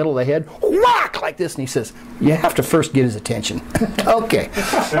right on the middle of the head, whack, like this. And he says, you have to first get his attention. Okay.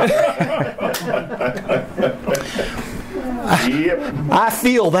 Yep. I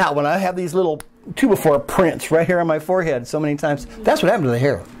feel that one. I have these little 2x4 prints right here on my forehead so many times. That's what happened to the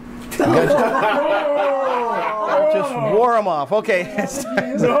hair. Just wore them off. Okay.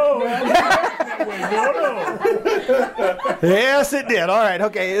 Yes, it did. All right.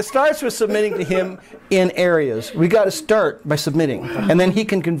 Okay. It starts with submitting to him in areas. We got to start by submitting, and then he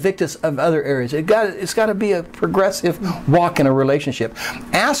can convict us of other areas. It's got to be a progressive walk in a relationship.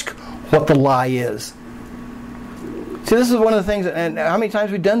 Ask what the lie is. See, this is one of the things, and how many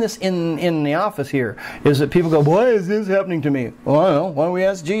times we've done this in the office here, is that people go, why is this happening to me? Well, I don't know. Why don't we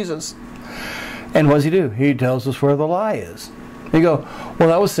ask Jesus? And what does he do? He tells us where the lie is. You go, well,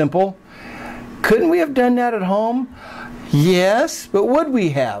 that was simple. Couldn't we have done that at home? Yes, but would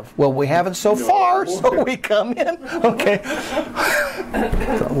we have? Well, we haven't so far, so we come in. Okay.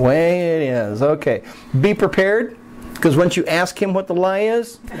 The way it is. Okay. Be prepared, because once you ask him what the lie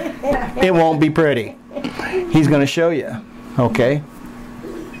is, it won't be pretty. He's going to show you. Okay?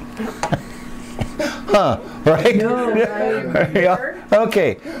 Right? No, Yeah.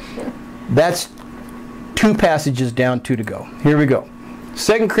 Okay. That's 2 passages down, 2 to go. Here we go.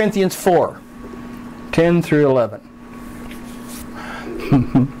 2 Corinthians 4, 10 through 11.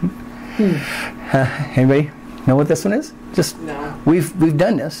 Anybody know what this one is? Just No. We've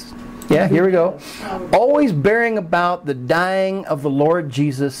done this. Yeah, here we go. Always bearing about the dying of the Lord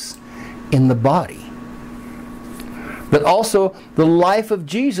Jesus in the body, but also the life of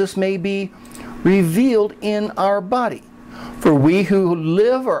Jesus may be revealed in our body. For we who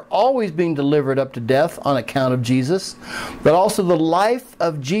live are always being delivered up to death on account of Jesus, but also the life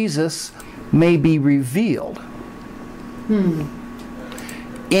of Jesus may be revealed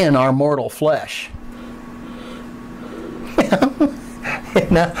in our mortal flesh.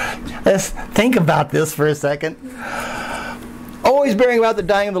 Now, let's think about this for a second. Always bearing about the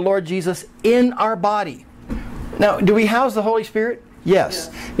dying of the Lord Jesus in our body. Now, do we house the Holy Spirit? Yes.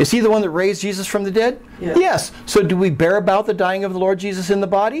 Is he the one that raised Jesus from the dead? Yeah. Yes. So do we bear about the dying of the Lord Jesus in the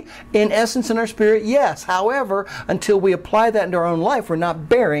body? In essence, in our spirit, yes. However, until we apply that into our own life, we're not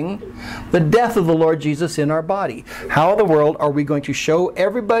bearing the death of the Lord Jesus in our body. How in the world are we going to show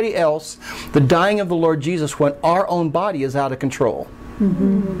everybody else the dying of the Lord Jesus when our own body is out of control?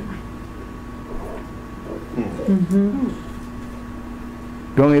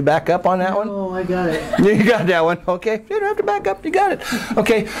 Do you want me to back up on that one? Oh, I got it. You got that one. Okay. You don't have to back up. You got it.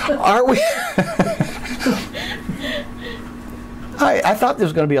 Okay. Are we... I thought this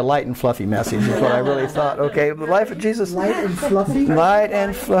was going to be a light and fluffy message, is what I really thought. Okay. The life of Jesus. Light and fluffy? Light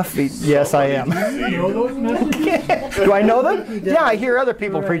and fluffy. Yes, I am. You know those messages? Do I know them? Yeah, I hear other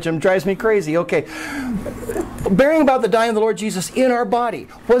people preach them. Drives me crazy. Okay. Bearing about the dying of the Lord Jesus in our body.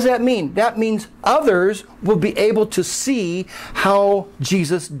 What does that mean? That means others will be able to see how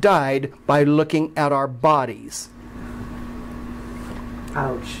Jesus died by looking at our bodies.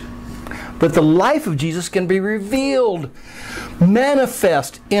 Ouch. But the life of Jesus can be revealed,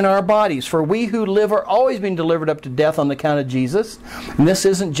 manifest in our bodies. For we who live are always being delivered up to death on the account of Jesus. And this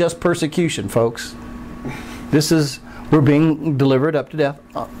isn't just persecution, folks. This is, we're being delivered up to death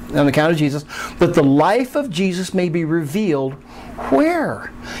on account of Jesus. But the life of Jesus may be revealed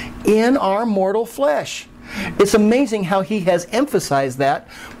where? In our mortal flesh. It's amazing how he has emphasized that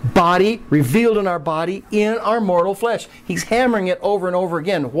body revealed in our body in our mortal flesh. He's hammering it over and over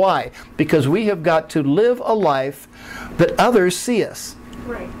again. Why? Because we have got to live a life that others see us.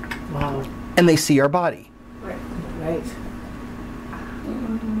 Right. Wow. And they see our body. Right. Right.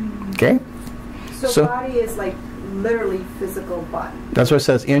 Okay? So body is like literally physical body. That's what it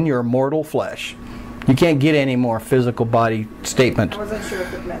says, in your mortal flesh. You can't get any more physical body statement. I wasn't sure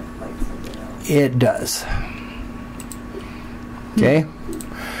if it meant like something else. It does. Okay?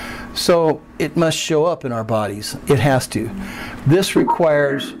 So it must show up in our bodies. It has to. This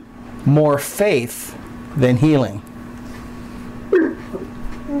requires more faith than healing.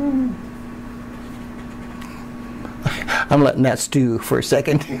 I'm letting that stew for a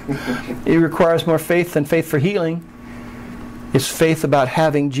second. It requires more faith than faith for healing. It's faith about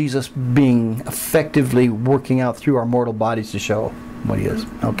having Jesus being effectively working out through our mortal bodies to show what he is.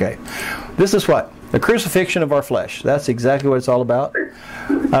 Okay. This is what? The crucifixion of our flesh. That's exactly what it's all about.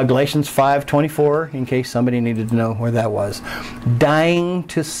 Galatians 5:24, in case somebody needed to know where that was. Dying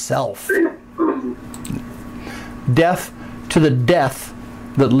to self. Death to the death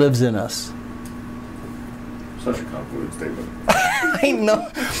that lives in us. Such a convoluted statement. I know,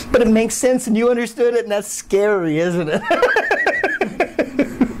 but it makes sense and you understood it, and that's scary, isn't it?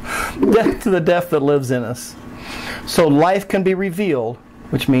 Death to the death that lives in us. So life can be revealed,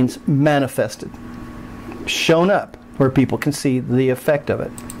 which means manifested, shown up where people can see the effect of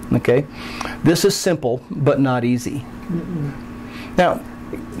it. Okay? This is simple, but not easy. Now,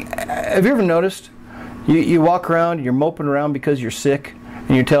 have you ever noticed you walk around, you're moping around because you're sick,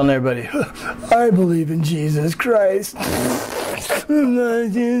 and you're telling everybody, I believe in Jesus Christ. I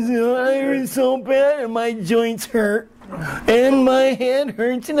hurt so bad and my joints hurt. And my head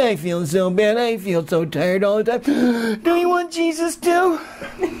hurts and I feel so bad. I feel so tired all the time. Do you want Jesus too?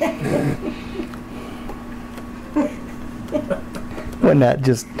 Wasn't that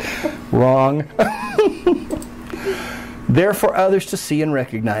just wrong? Therefore others to see and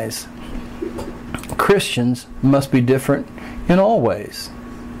recognize. Christians must be different in all ways.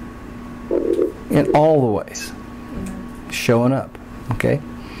 In all the ways. Showing up. Okay?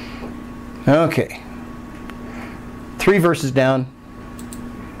 Okay. 3 verses down.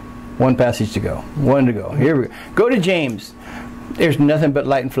 1 passage to go. 1 to go. Here we go. Go to James. There's nothing but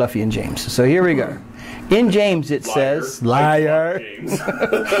light and fluffy in James. So here we go. In James it says, liar.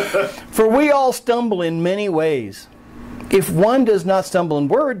 For we all stumble in many ways. If one does not stumble in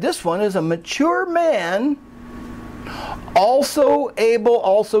word, this one is a mature man, also able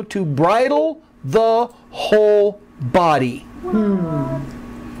also to bridle the whole body.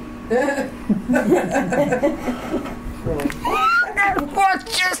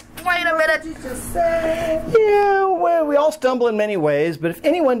 Just wait a minute. Yeah, well, we all stumble in many ways, but if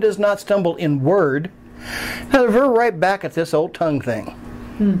anyone does not stumble in word, now we're right back at this old tongue thing.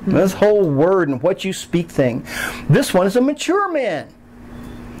 This whole word and what you speak thing. This one is a mature man.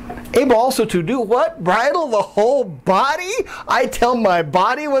 Able also to do what? Bridle the whole body? I tell my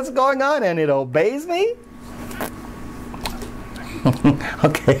body what's going on and it obeys me?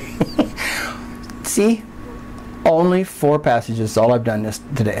 Okay. See? Only 4 passages. That's all I've done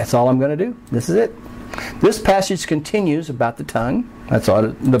today. That's all I'm going to do. This is it. This passage continues about the tongue. That's all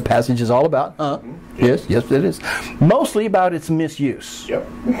the passage is all about. Yes, it is. Mostly about its misuse. Yep.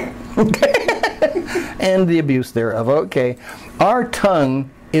 Okay. And the abuse thereof. Okay. Our tongue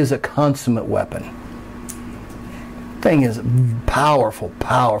is a consummate weapon. Thing is a powerful,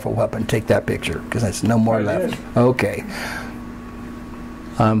 powerful weapon. Take that picture, because there's no more left. Okay.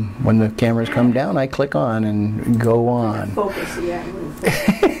 When the cameras come down, I click on and go on. Focus, yeah.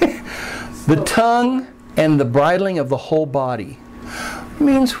 The tongue and the bridling of the whole body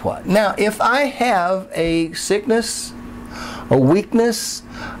means what? Now, if I have a sickness, a weakness,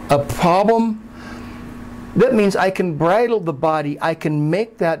 a problem, that means I can bridle the body. I can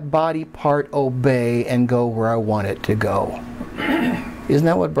make that body part obey and go where I want it to go. Isn't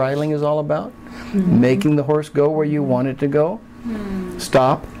that what bridling is all about? Making the horse go where you want it to go?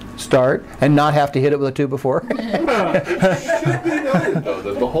 Stop, start, and not have to hit it with a 2x4. Should be noted, though,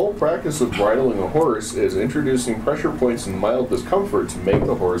 that the whole practice of bridling a horse is introducing pressure points and mild discomfort to make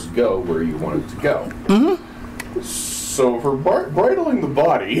the horse go where you want it to go. So for bridling the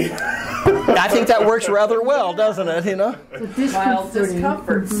body... I think that works rather well, doesn't it? You know? Mild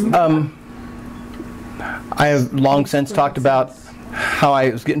discomforts. I have long since talked about how I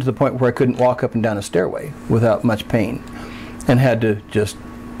was getting to the point where I couldn't walk up and down a stairway without much pain, and had to just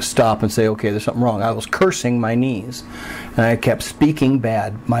stop and say, okay, there's something wrong. I was cursing my knees, and I kept speaking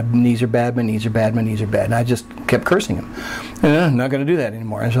bad. My knees are bad, my knees are bad, my knees are bad. And I just kept cursing them. And I'm not going to do that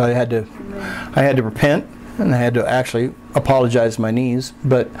anymore. And so I had to repent and I had to actually apologize to my knees,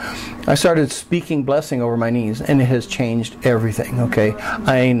 but I started speaking blessing over my knees, and it has changed everything, okay?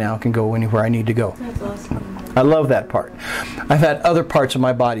 I now can go anywhere I need to go. That's awesome. I love that part. I've had other parts of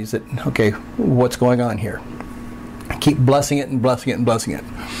my bodies that, okay, what's going on here? I keep blessing it and blessing it and blessing it.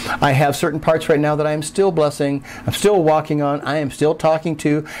 I have certain parts right now that I am still blessing, I'm still walking on, I am still talking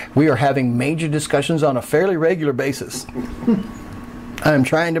to. We are having major discussions on a fairly regular basis. I'm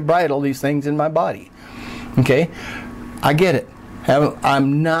trying to bridle these things in my body. Okay? I get it.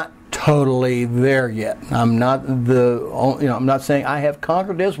 I'm not totally there yet. I'm not I'm not saying I have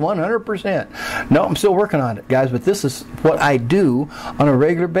conquered this 100%. No, I'm still working on it, guys, but this is what I do on a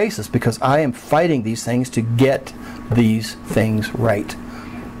regular basis because I am fighting these things to get these things right.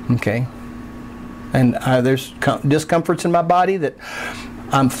 Okay? And there's discomforts in my body that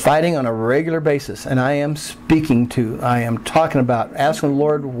I'm fighting on a regular basis, and I am speaking to, I am talking about, asking the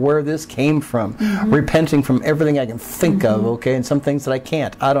Lord where this came from, repenting from everything I can think of, okay, and some things that I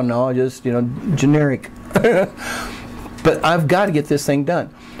can't. I don't know, just, generic. But I've got to get this thing done.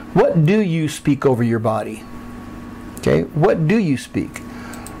 What do you speak over your body? Okay, what do you speak?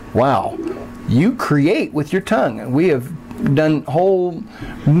 Wow, you create with your tongue, and we have done whole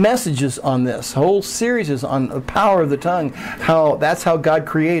messages on this, whole series on the power of the tongue, how that's how God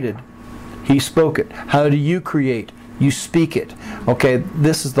created. He spoke it. How do you create? You speak it. Okay,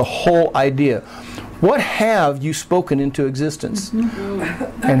 this is the whole idea. What have you spoken into existence?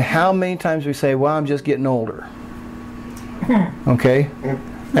 And how many times we say, well, I'm just getting older. Okay?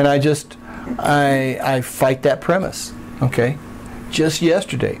 And I fight that premise. Okay? Just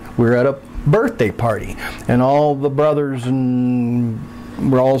yesterday, we were at a birthday party, and all the brothers and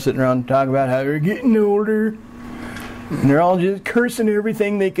we're all sitting around talking about how they're getting older, and they're all just cursing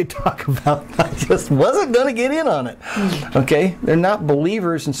everything they could talk about. I just wasn't going to get in on it. Okay, they're not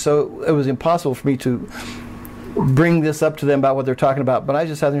believers, and so it was impossible for me to bring this up to them about what they're talking about. But I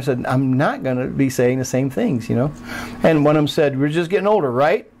just sat there and said, I'm not going to be saying the same things, And one of them said, we're just getting older,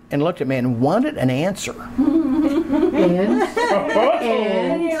 right? And looked at me and wanted an answer. And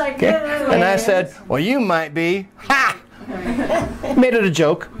you're like, Okay. And I said, well, you might be. Ha! Made it a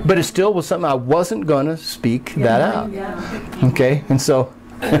joke, but it still was something I wasn't going to speak that out. Okay, and so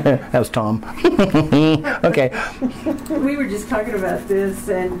that was Tom. Okay. we were just talking about this,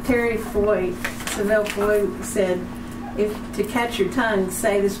 and Terry Foy, Savelle Foy, said, "If to catch your tongue,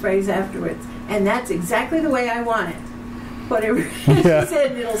 say this phrase afterwards." And that's exactly the way I want it. Whatever she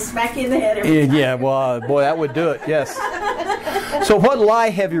said, it'll smack you in the head every time. Yeah, well, boy, that would do it, yes. So what lie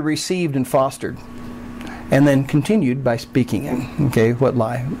have you received and fostered? And then continued by speaking it. Okay, what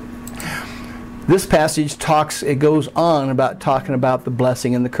lie? This passage goes on about talking about the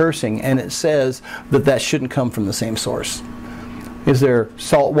blessing and the cursing, and it says that shouldn't come from the same source. Is there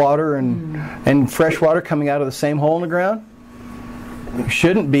salt water and fresh water coming out of the same hole in the ground?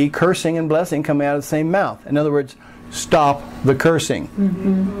 Shouldn't be cursing and blessing coming out of the same mouth. In other words, stop the cursing.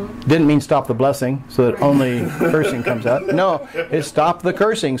 Didn't mean stop the blessing so that only cursing comes out. No, it's stop the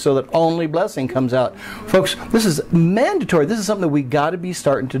cursing so that only blessing comes out. Folks, this is mandatory. This is something that we got to be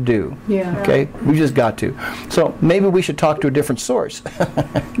starting to do. Yeah. Okay? We just got to. So maybe we should talk to a different source.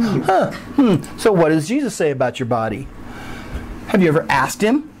 So what does Jesus say about your body? Have you ever asked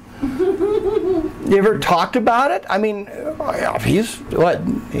him? You ever talked about it? I mean,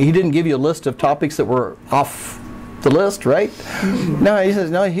 he didn't give you a list of topics that were off the list, right? No, he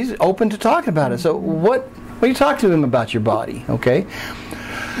says, no, he's open to talking about it. So what do you talk to him about your body, okay?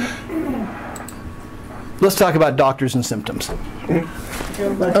 Let's talk about doctors and symptoms.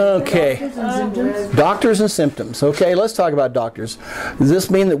 Okay. Doctors and symptoms. Okay, let's talk about doctors. Does this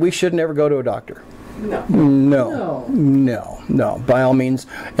mean that we should never go to a doctor? No, by all means.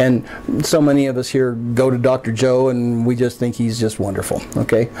 And so many of us here go to Dr. Joe and we just think he's just wonderful.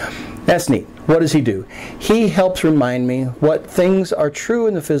 Okay, that's neat. What does he do? He helps remind me what things are true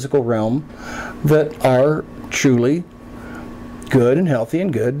in the physical realm that are truly good and healthy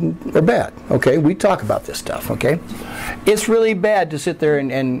and good or bad. Okay, we talk about this stuff. Okay, it's really bad to sit there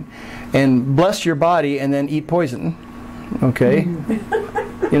and bless your body and then eat poison. Okay.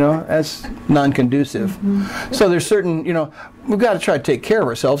 That's non-conducive. So there's certain, we've got to try to take care of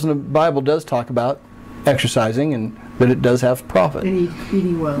ourselves, and the Bible does talk about exercising and that it does have profit. And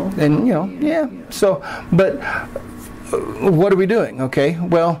eating well. And, So, but what are we doing? Okay,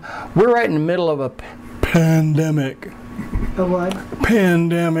 well, we're right in the middle of a pandemic. A what?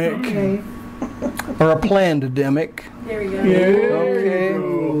 Pandemic. Okay. Or a plandemic. There we go. Okay.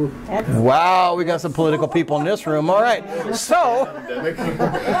 Wow, we got some political people in this room. All right. So,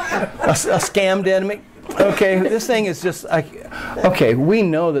 a scamdemic. Okay, this thing is just like, okay, we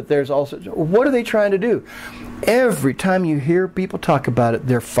know that there's also, what are they trying to do? Every time you hear people talk about it,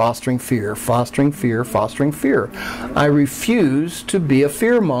 they're fostering fear, fostering fear, fostering fear. I refuse to be a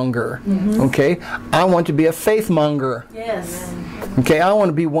fearmonger. Okay? I want to be a faithmonger. Yes. Okay? I want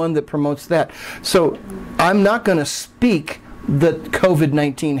to be one that promotes that. So I'm not going to speak that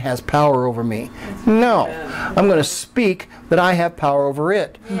COVID-19 has power over me. No. I'm going to speak that I have power over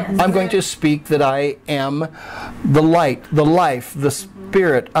it. Yes. I'm going to speak that I am the light, the life, the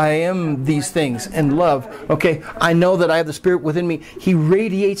Spirit. I am these things and love. Okay? I know that I have the Spirit within me. He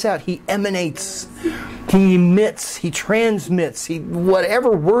radiates out. He emanates. He emits. He transmits.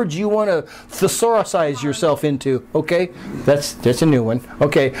 Whatever words you want to thesauricize yourself into. Okay? That's a new one.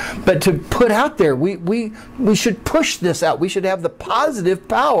 Okay? But to put out there, we should push this out. We should have the positive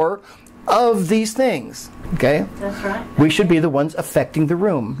power of these things. Okay? That's right. We should be the ones affecting the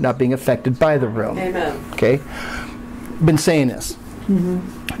room, not being affected by the room. Amen. Okay? Been saying this.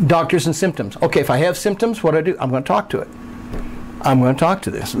 Doctors and symptoms. Okay, if I have symptoms, what do I do? I'm going to talk to it. I'm going to talk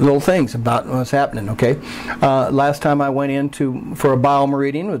to this. Little things about what's happening, okay? Last time I went in for a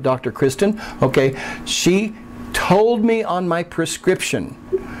biomeridian with Dr. Kristen, okay, she told me on my prescription,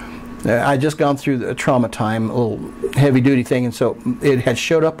 I just gone through the trauma time, a little heavy-duty thing, and so it had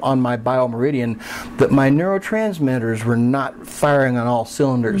showed up on my biomeridian that my neurotransmitters were not firing on all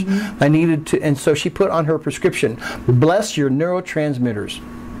cylinders. I needed to, and so she put on her prescription, bless your neurotransmitters.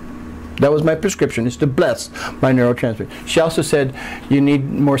 That was my prescription, is to bless my neurotransmitters. She also said you need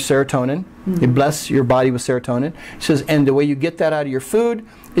more serotonin. You bless your body with serotonin. She says, and the way you get that out of your food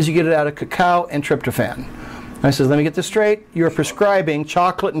is you get it out of cacao and tryptophan. I says, let me get this straight. You're prescribing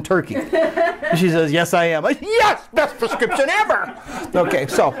chocolate and turkey. She says, yes, I am. Yes, best prescription ever. Okay,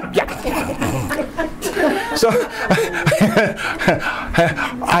 so, yeah. So,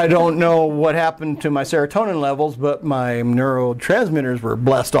 I don't know what happened to my serotonin levels, but my neurotransmitters were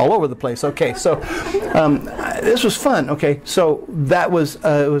blessed all over the place. Okay, so this was fun. Okay, so that was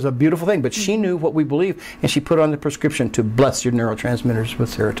it was a beautiful thing. But she knew what we believe, and she put on the prescription to bless your neurotransmitters with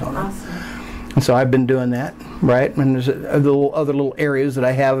serotonin. Awesome. And so I've been doing that, right? And there's other little areas that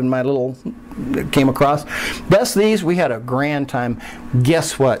I have in my little that came across. Bless these. We had a grand time.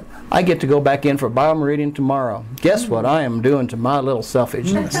 Guess what? I get to go back in for biomeridian tomorrow. Guess what I am doing to my little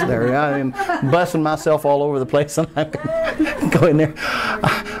selfishness there? I am blessing myself all over the place, and I'm going there.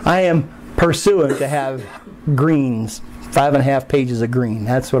 I am pursuing to have greens, 5.5 pages of green.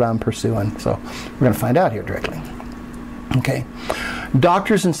 That's what I'm pursuing. So we're going to find out here directly. Okay.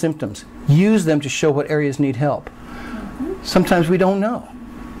 Doctors and symptoms. Use them to show what areas need help. Sometimes we don't know.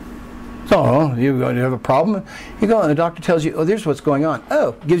 So, you have a problem? You go and the doctor tells you, oh, there's what's going on.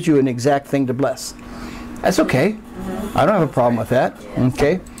 Oh, gives you an exact thing to bless. That's okay. I don't have a problem with that.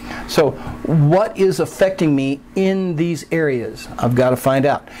 Okay? So, what is affecting me in these areas? I've got to find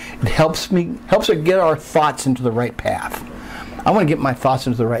out. It helps us get our thoughts into the right path. I want to get my thoughts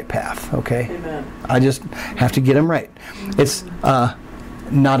into the right path, okay? Amen. I just have to get them right. It's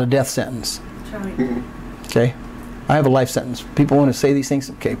not a death sentence. That's right. Okay? I have a life sentence. People want to say these things.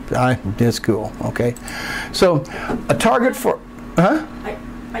 Okay, that's cool. Okay? So, a target for... Huh?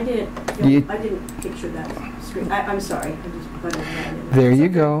 I didn't picture that screen. I'm sorry. I just put it in. There you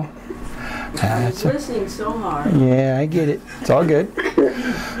go. I was listening so hard. Yeah, I get it. It's all good.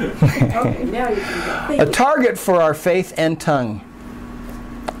 Okay, now you can go. A target for our faith and tongue.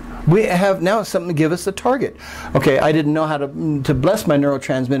 We have now something to give us a target. Okay, I didn't know how to bless my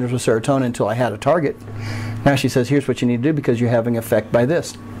neurotransmitters with serotonin until I had a target. Now she says, here's what you need to do because you're having effect by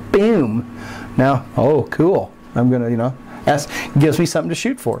this. Boom. Now, oh, cool. I'm going to, gives me something to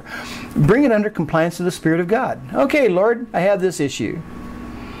shoot for. Bring it under compliance to the Spirit of God. Okay, Lord, I have this issue.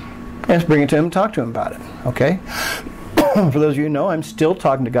 Let's bring it to Him and talk to Him about it. Okay? For those of you who know, I'm still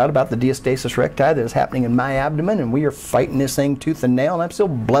talking to God about the diastasis recti that is happening in my abdomen, and we are fighting this thing tooth and nail, and I'm still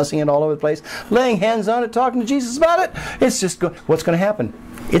blessing it all over the place, laying hands on it, talking to Jesus about it. It's just, what's going to happen?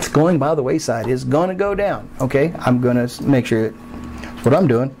 It's going by the wayside. It's going to go down. Okay? I'm going to make sure that's what I'm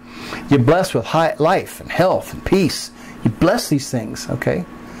doing. You're blessed with high life and health and peace. You bless these things. Okay?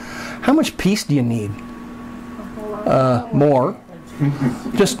 How much peace do you need? More.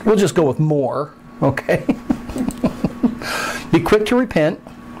 We'll just go with more. Okay? Be quick to repent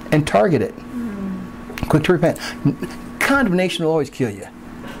and target it. Quick to repent. Condemnation will always kill you.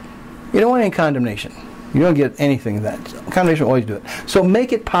 You don't want any condemnation. You don't get anything of that. Condemnation will always do it. So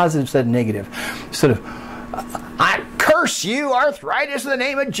make it positive instead of negative. Instead of, I curse you, arthritis, in the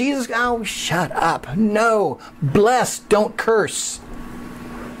name of Jesus. Oh, shut up. No. Bless, don't curse.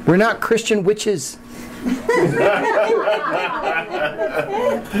 We're not Christian witches.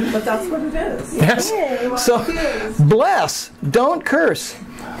 But that's what it is. Yes. So, bless. Don't curse.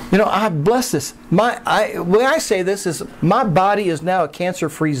 You know, I bless this. When I say this is, my body is now a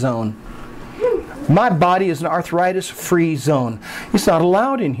cancer-free zone. My body is an arthritis-free zone. It's not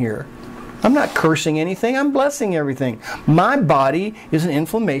allowed in here. I'm not cursing anything. I'm blessing everything. My body is an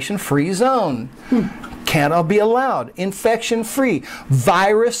inflammation-free zone. Can't be allowed. Infection-free.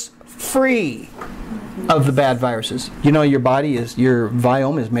 Virus-free of the bad viruses. You know, your body is, your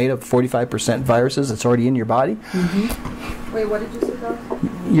biome is made of 45% viruses that's already in your body. Wait, what did you say about?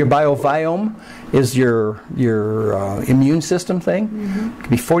 Your biome is your immune system thing.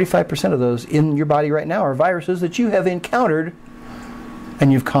 Could be 45% of those in your body right now are viruses that you have encountered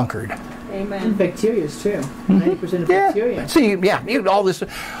and you've conquered. Amen. And bacteria too. 90% of bacteria. See, all this.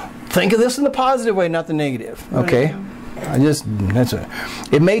 Think of this in the positive way, not the negative. Okay.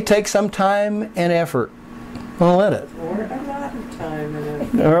 It may take some time and effort. Well, let it. Or a lot of time and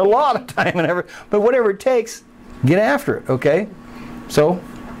effort. Or a lot of time and effort. But whatever it takes, get after it. Okay. So,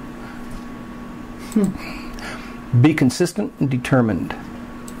 be consistent and determined.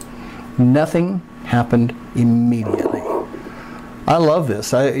 Nothing happened immediately. I love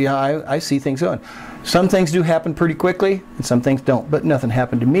this. I see things going. Some things do happen pretty quickly, and some things don't. But nothing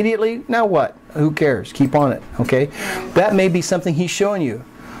happened immediately. Now what? Who cares? Keep on it. Okay? That may be something He's showing you.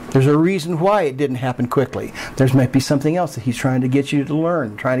 There's a reason why it didn't happen quickly. There might be something else that He's trying to get you to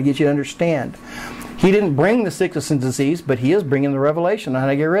learn, trying to get you to understand. He didn't bring the sickness and disease, but He is bringing the revelation on how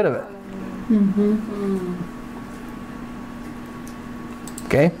to get rid of it.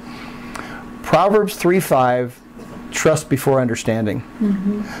 Okay? Proverbs 3:5, trust before understanding.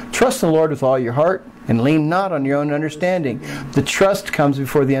 Trust in the Lord with all your heart and lean not on your own understanding. The trust comes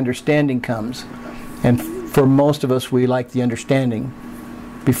before the understanding comes. And for most of us, we like the understanding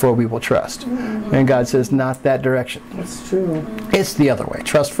before we will trust. And God says, not that direction. That's true. It's the other way.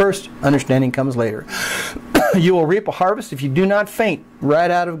 Trust first, understanding comes later. You will reap a harvest if you do not faint.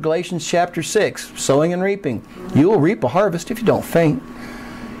 Right out of Galatians chapter 6, sowing and reaping. You will reap a harvest if you don't faint.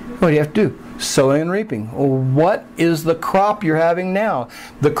 What do you have to do? Sowing and reaping. Well, what is the crop you're having now?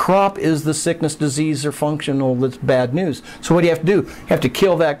 The crop is the sickness, disease, or functional that's bad news. So what do you have to do? You have to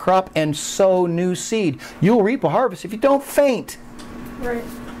kill that crop and sow new seed. You'll reap a harvest if you don't faint. Right.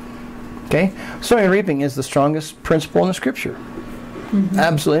 Okay? Sowing and reaping is the strongest principle in the Scripture.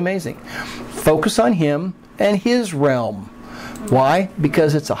 Absolutely amazing. Focus on Him and His realm. Why?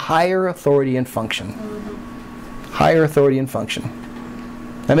 Because it's a higher authority and function. Higher authority and function.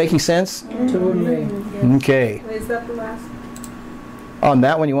 That making sense? Totally. Okay. Is that the last? On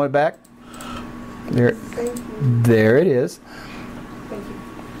that one, you want it back? There, Thank you. there it is. Thank you.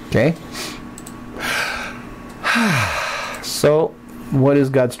 Okay. So, what is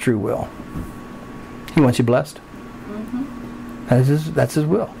God's true will? He wants you blessed. That's His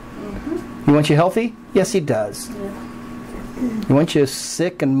will. He wants you healthy? Yes, He does. He wants you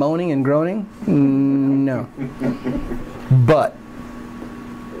sick and moaning and groaning? No. But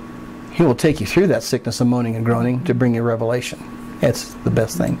He will take you through that sickness and moaning and groaning to bring you revelation. It's the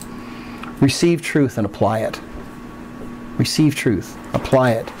best thing. Receive truth and apply it. Receive truth.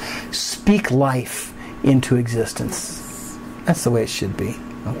 Apply it. Speak life into existence. That's the way it should be.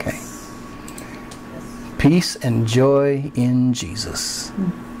 Okay. Peace and joy in Jesus.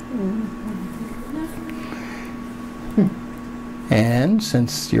 And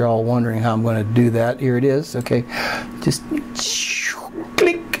since you're all wondering how I'm going to do that, here it is. Okay. Just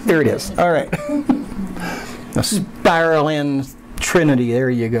click. There it is. All right. A spiral in Trinity. There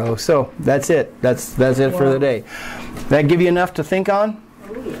you go. So that's it. That's it for the day. That give you enough to think on?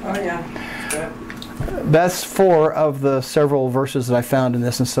 Oh, yeah. Good. That's 4 of the several verses that I found in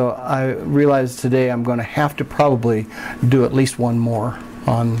this, and so I realized today I'm going to have to probably do at least one more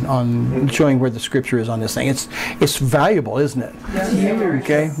on showing where the Scripture is on this thing. It's valuable, isn't it?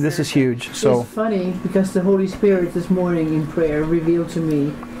 Okay, this is huge. So It's funny because the Holy Spirit this morning in prayer revealed to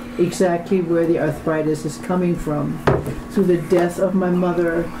me exactly where the arthritis is coming from. Through the death of my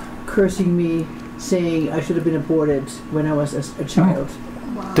mother cursing me, saying I should have been aborted when I was a child.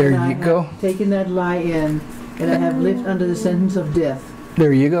 there And I you have go. taken that lie in, and I have lived under the sentence of death.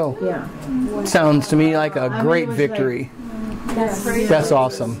 There you go. Yeah. Sounds to me like a I mean, great it was victory. Yes. That's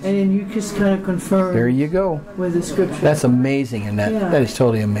awesome. And then you just kind of confirm There you go. with the Scripture. That's amazing, and that Yeah. that is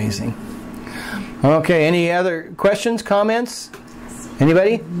totally amazing. Okay, any other questions, comments?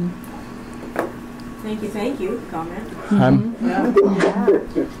 Anybody? Thank you. Comment. I'm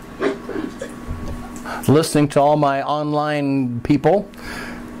listening to all my online people.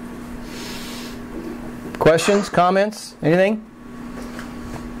 Questions, comments, anything?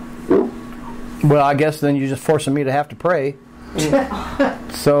 Well, I guess then you're just forcing me to have to pray.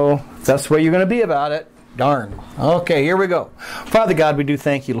 So that's the way you're going to be about it. Darn. Okay, here we go. Father God, we do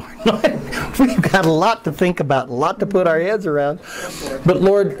thank you, Lord. We've got a lot to think about, a lot to put our heads around. But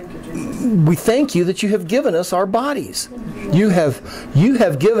Lord, we thank you that you have given us our bodies. You have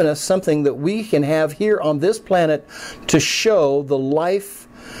given us something that we can have here on this planet to show the life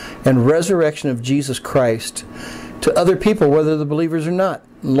and resurrection of Jesus Christ to other people, whether they're believers or not.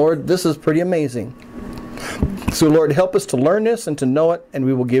 Lord, this is pretty amazing. So Lord, help us to learn this and to know it, and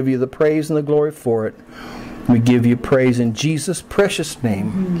we will give you the praise and the glory for it. We give you praise in Jesus' precious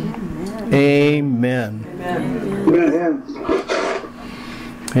name. Amen. Amen.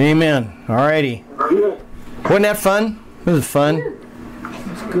 Amen. All righty. Wasn't that fun? This is fun.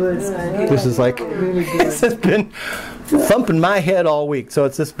 It's good. This is like, Really good. this has been thumping my head all week, so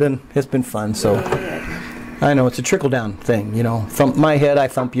it's been fun. So I know it's a trickle down thing, you know. Thump my head, I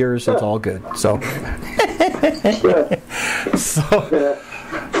thump yours. It's all good. So,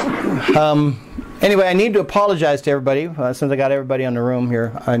 anyway, I need to apologize to everybody. Since I got everybody on the room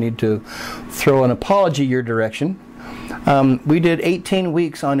here, I need to throw an apology your direction. We did 18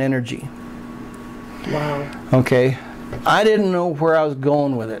 weeks on energy. Wow. Okay, I didn't know where I was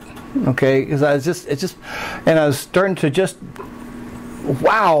going with it. Okay, because I was starting to just,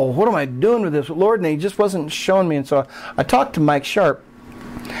 wow, what am I doing with this, Lord? And He just wasn't showing me. And so I talked to Mike Sharp,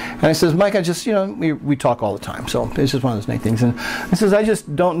 and I says, Mike, I just, you know, we talk all the time, so it's just one of those neat things. And I says, I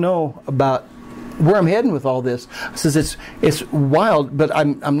just don't know about where I'm heading with all this. I says, it's wild, but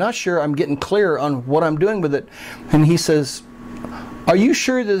I'm not sure I'm getting clear on what I'm doing with it. And he says, are you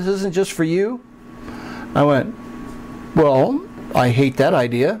sure this isn't just for you? I went, well, I hate that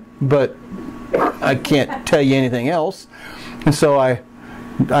idea, but I can't tell you anything else. And so I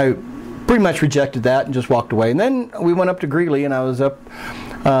pretty much rejected that and just walked away. And then we went up to Greeley, and I was up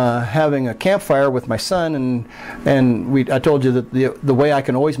having a campfire with my son, and I told you that the way I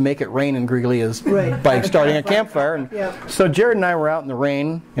can always make it rain in Greeley is by starting a campfire. And so Jared and I were out in the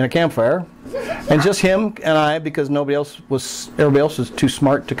rain in a campfire, and just him and I, because everybody else was too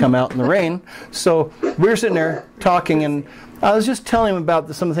smart to come out in the rain. So we were sitting there talking, and I was just telling him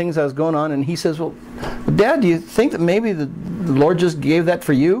about some of the things that was going on, and he says, well, Dad, do you think that maybe the Lord just gave that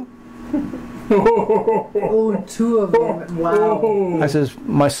for you? Oh, two of them. Wow. I says,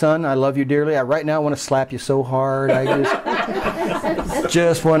 my son, I love you dearly. Right now I want to slap you so hard. I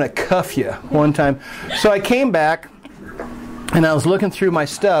just want to cuff you one time. So I came back, and I was looking through my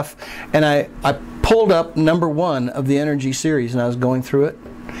stuff, and I pulled up number 1 of the Energy series, and I was going through it.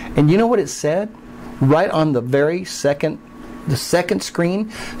 And you know what it said? Right on the very second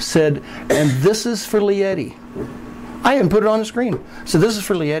screen said, and this is for Lieti. I even put it on the screen. So this is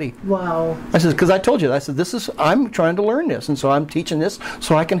for Lieti. Wow. I said, because I told you, I said, I'm trying to learn this, and so I'm teaching this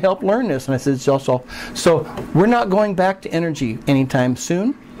so I can help learn this. And I said, it's also, so we're not going back to energy anytime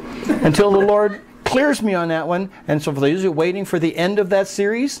soon until the Lord clears me on that one. And so for those who are waiting for the end of that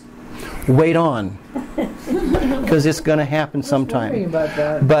series, wait on, because it's going to happen sometime. About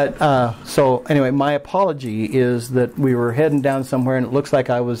that. But so anyway, my apology is that we were heading down somewhere, and it looks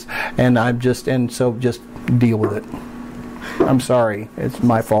like I was, and so just deal with it. I'm sorry, it's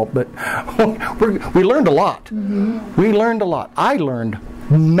my fault, but we learned a lot. Mm-hmm. We learned a lot. I learned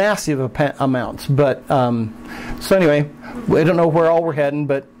massive amounts, but so anyway, I don't know where all we're heading,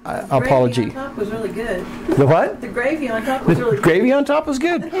 but apology. The gravy on top was really good. The what? The gravy on top was really good. Gravy on top was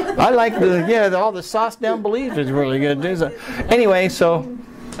good. I like all the sauce down beneath is really good too. So, anyway, so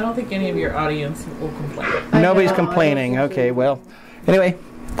I don't think any of your audience will complain. nobody's complaining. Okay, well, anyway,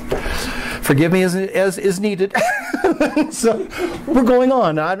 forgive me as is needed. So we're going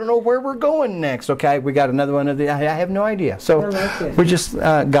on. I don't know where we're going next. Okay, we got another one of the. I have no idea. So we're just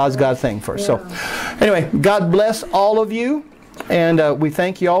God's God thing first. So anyway, God bless all of you, and we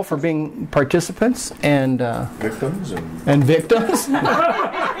thank you all for being participants and Victims and victims.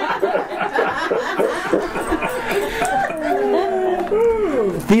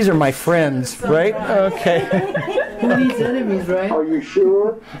 These are my friends, right? Okay. Who needs enemies, right? Are you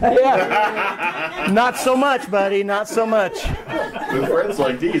sure? Yeah. Not so much, buddy. Not so much. With friends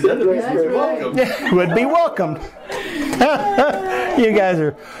like these, enemies would be welcome. Would be welcomed. You guys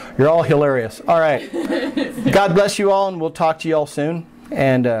you're all hilarious. All right. God bless you all, and we'll talk to you all soon.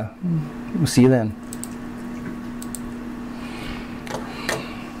 And we'll see you then.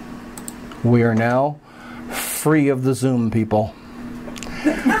 We are now free of the Zoom people.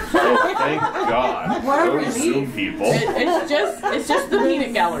 Oh, thank God. Those Zoom people. It's just the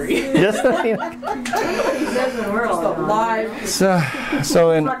peanut gallery. Just the peanut. Just a live.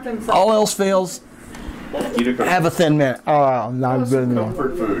 So in all else fails, Keto Have a Thin Man. Oh, not good enough.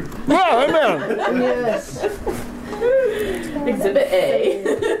 comfort food. Yeah, amen. Yes. Exhibit A.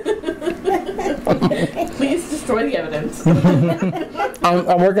 Please destroy the evidence. I'm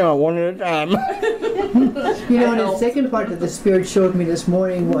working on one at a time. You know, and the second part that the Spirit showed me this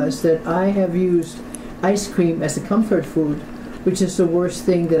morning was that I have used ice cream as a comfort food, which is the worst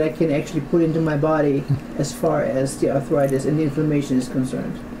thing that I can actually put into my body as far as the arthritis and the inflammation is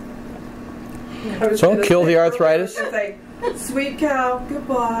concerned. So, kill the arthritis? It's like, sweet cow,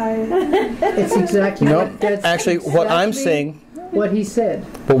 goodbye. It's exactly No, that's actually, what I'm exactly saying, what he said.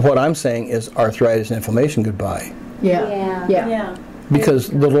 but what I'm saying is arthritis and inflammation goodbye. Yeah. Yeah. Because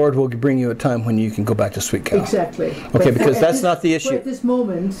the Lord will bring you a time when you can go back to sweet cow. Exactly. Okay, But because at that's this- not the but issue. At this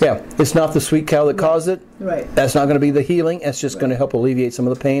moment. Yeah, it's not the sweet cow that caused it. Right. That's not going to be the healing. It's just going to help alleviate some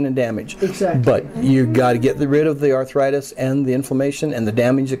of the pain and damage. Exactly. But you got to get rid of the arthritis and the inflammation and the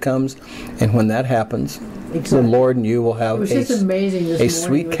damage that comes. And when that happens, the Exactly. Lord and you will It have was just amazing this a morning.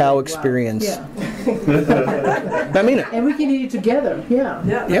 sweet It was cow like, wow. experience. Yeah. I mean it. And we can eat it together. Yeah.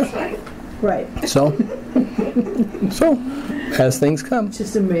 Yeah, Yeah. that's right. Right. So, as things come. It's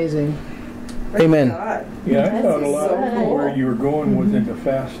just amazing. Amen. God. Yeah, I thought a lot so of cool. where you were going was into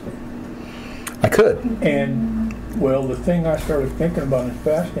fasting. I could. And, well, the thing I started thinking about in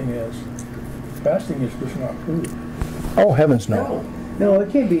fasting is just not food. Oh, heavens no. No,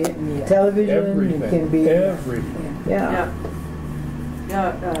 it can be television. Everything. It can be. Everything. Yeah. Yeah.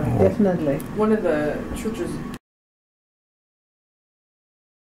 Yeah, Definitely. one of the churches